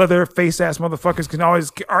 leather face ass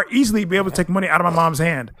motherfuckers are easily be able to take money out of my mom's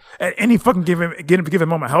hand at any fucking given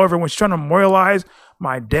moment. However, when she's trying to memorialize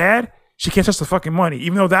my dad, she can't touch the fucking money,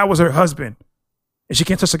 even though that was her husband, and she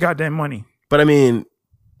can't touch the goddamn money. But I mean,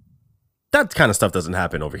 that kind of stuff doesn't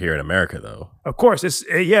happen over here in America, though. Of course,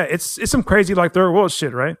 it's some crazy like third world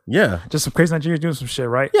shit, right? Yeah, just some crazy Nigerians doing some shit,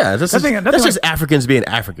 right? Yeah, that's just Africans being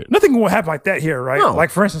African. Nothing will happen like that here, right? No.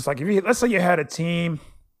 Like for instance, like let's say you had a team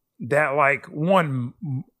that won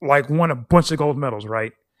a bunch of gold medals,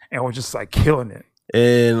 right? And was just like killing it.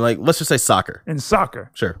 And like, let's just say soccer. In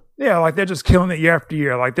soccer. Sure. Yeah, like they're just killing it year after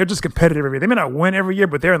year. Like they're just competitive every year. They may not win every year,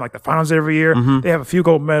 but they're in like the finals every year. Mm-hmm. They have a few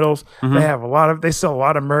gold medals. Mm-hmm. They sell a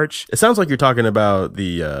lot of merch. It sounds like you're talking about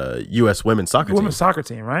the U.S. women's soccer team. Women's soccer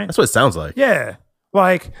team, right? That's what it sounds like. Yeah.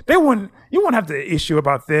 Like you wouldn't have the issue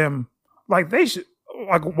about them. Like they should,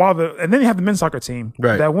 like and then you have the men's soccer team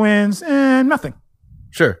that wins and nothing.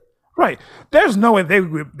 Sure. Right. There's no way they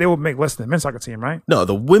would make less than the men's soccer team, right? No,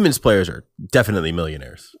 the women's players are definitely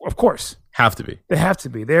millionaires. Of course. Have to be. They have to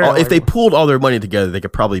be. If they pooled all their money together, they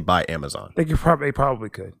could probably buy Amazon. They probably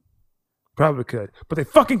could. Probably could. But they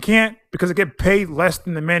fucking can't because they get paid less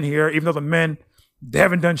than the men here, even though the men, they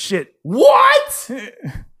haven't done shit. What?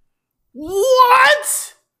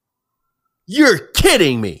 What? You're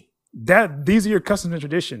kidding me. These are your customs and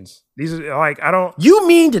traditions. These are like, You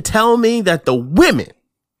mean to tell me that the women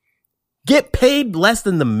get paid less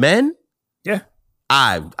than the men? Yeah.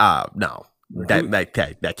 No. That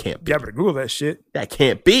can't be. Y'all better Google that shit. That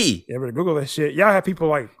can't be. Y'all better Google that shit. Y'all have people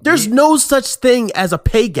like... There's no such thing as a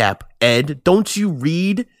pay gap, Ed. Don't you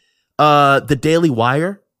read the Daily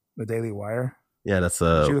Wire? The Daily Wire? Yeah, that's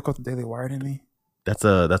Did you look up the Daily Wire to me? That's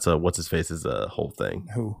a what's his face is a whole thing.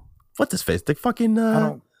 Who? What's his face? The fucking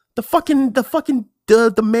the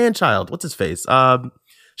man child. What's his face?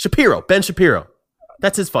 Shapiro. Ben Shapiro.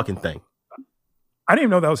 That's his fucking thing. I didn't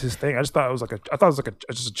even know that was his thing. I just thought it was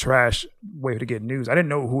just a trash way to get news. I didn't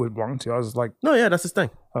know who it belonged to. I was like, no, yeah, that's his thing.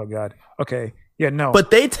 Oh God. Okay. Yeah, no. But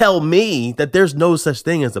they tell me that there's no such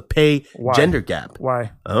thing as a pay gender gap.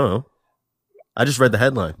 Why? I don't know. I just read the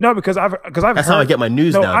headline. No, because I've That's how I get my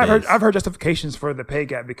news nowadays. I've heard justifications for the pay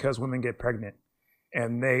gap because women get pregnant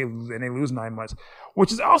and they lose 9 months,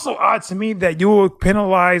 which is also odd to me that you will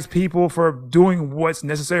penalize people for doing what's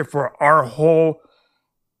necessary for our whole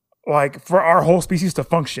species to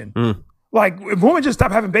function. Like if women just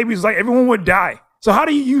stop having babies, like everyone would die. So how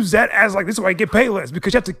do you use that as like this is why I get paid less?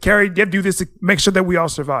 Because you have to do this to make sure that we all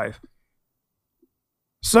survive.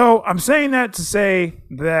 So I'm saying that to say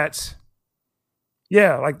that,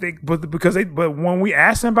 yeah, like but when we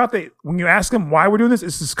ask them when you ask them why we're doing this,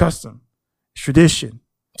 it's just custom, it's tradition.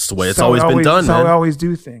 It's the way it's always been done, That's man. how we always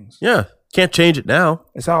do things. Yeah, can't change it now.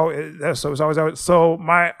 It's how it's always. So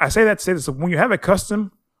I say that to say this. So when you have a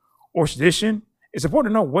custom or tradition, it's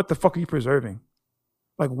important to know what the fuck are you preserving.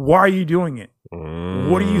 Like, why are you doing it?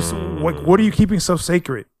 What are you keeping so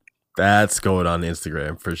sacred? That's going on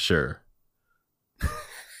Instagram for sure.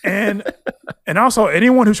 And also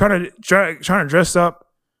anyone who's trying to dress up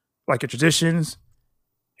like your traditions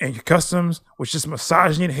and your customs with just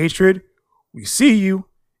misogyny and hatred, we see you.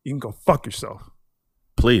 You can go fuck yourself.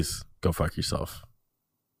 Please go fuck yourself.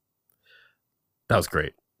 That was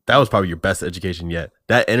great. That was probably your best education yet.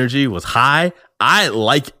 That energy was high. I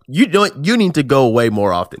like, you know what? You need to go away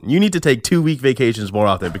more often. You need to take 2-week vacations more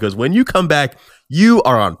often, because when you come back, you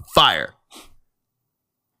are on fire.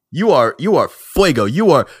 You are fuego.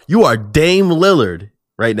 You are Dame Lillard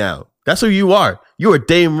right now. That's who you are. You are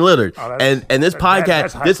Dame Lillard. Oh, and this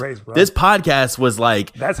podcast, that's high praise, bro. this podcast was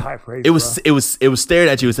like, that's high praise. It was staring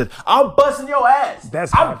at you and said, "I'm busting your ass.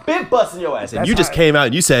 I've been busting your ass." And you just came out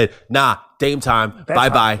and you said, "Nah, Dame time. Bye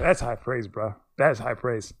bye." That's high praise, bro. That's high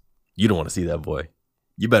praise. You don't want to see that, boy.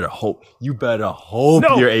 You better hope.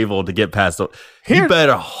 You're able to get past. You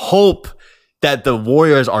better hope that the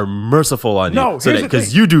Warriors are merciful on you. No,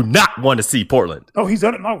 because you do not want to see Portland. No, he's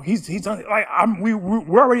done it. No, he's done it. Like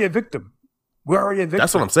we're already a victim. We're already a victim.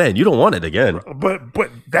 That's what I'm saying. You don't want it again. But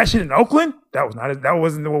that shit in Oakland, that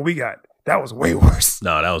wasn't what we got. That was way worse.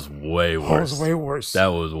 No, that was way worse. That was way worse. That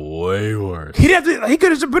was way worse. He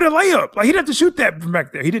could have put a layup. Like, he didn't have to shoot that from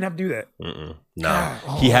back there. He didn't have to do that. No,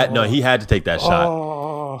 he had to take that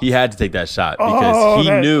shot. He had to take that shot because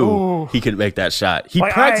he knew he could make that shot. He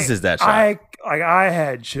practices that shot. I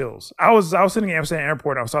had chills. I was sitting at Amsterdam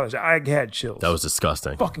Airport and I saw that shit. I had chills. That was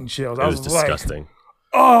disgusting. Fucking chills. It was disgusting.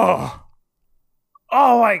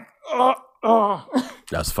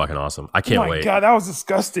 That's fucking awesome. I can't wait. God, that was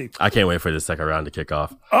disgusting. I can't wait for the second round to kick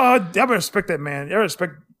off. I better respect that man. You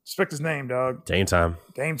respect his name, dog. Dame time.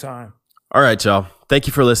 Dame time. All right, y'all. Thank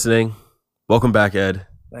you for listening. Welcome back, Ed.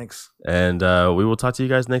 Thanks. And we will talk to you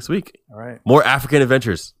guys next week. All right. More African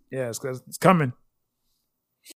adventures. Yeah, it's coming.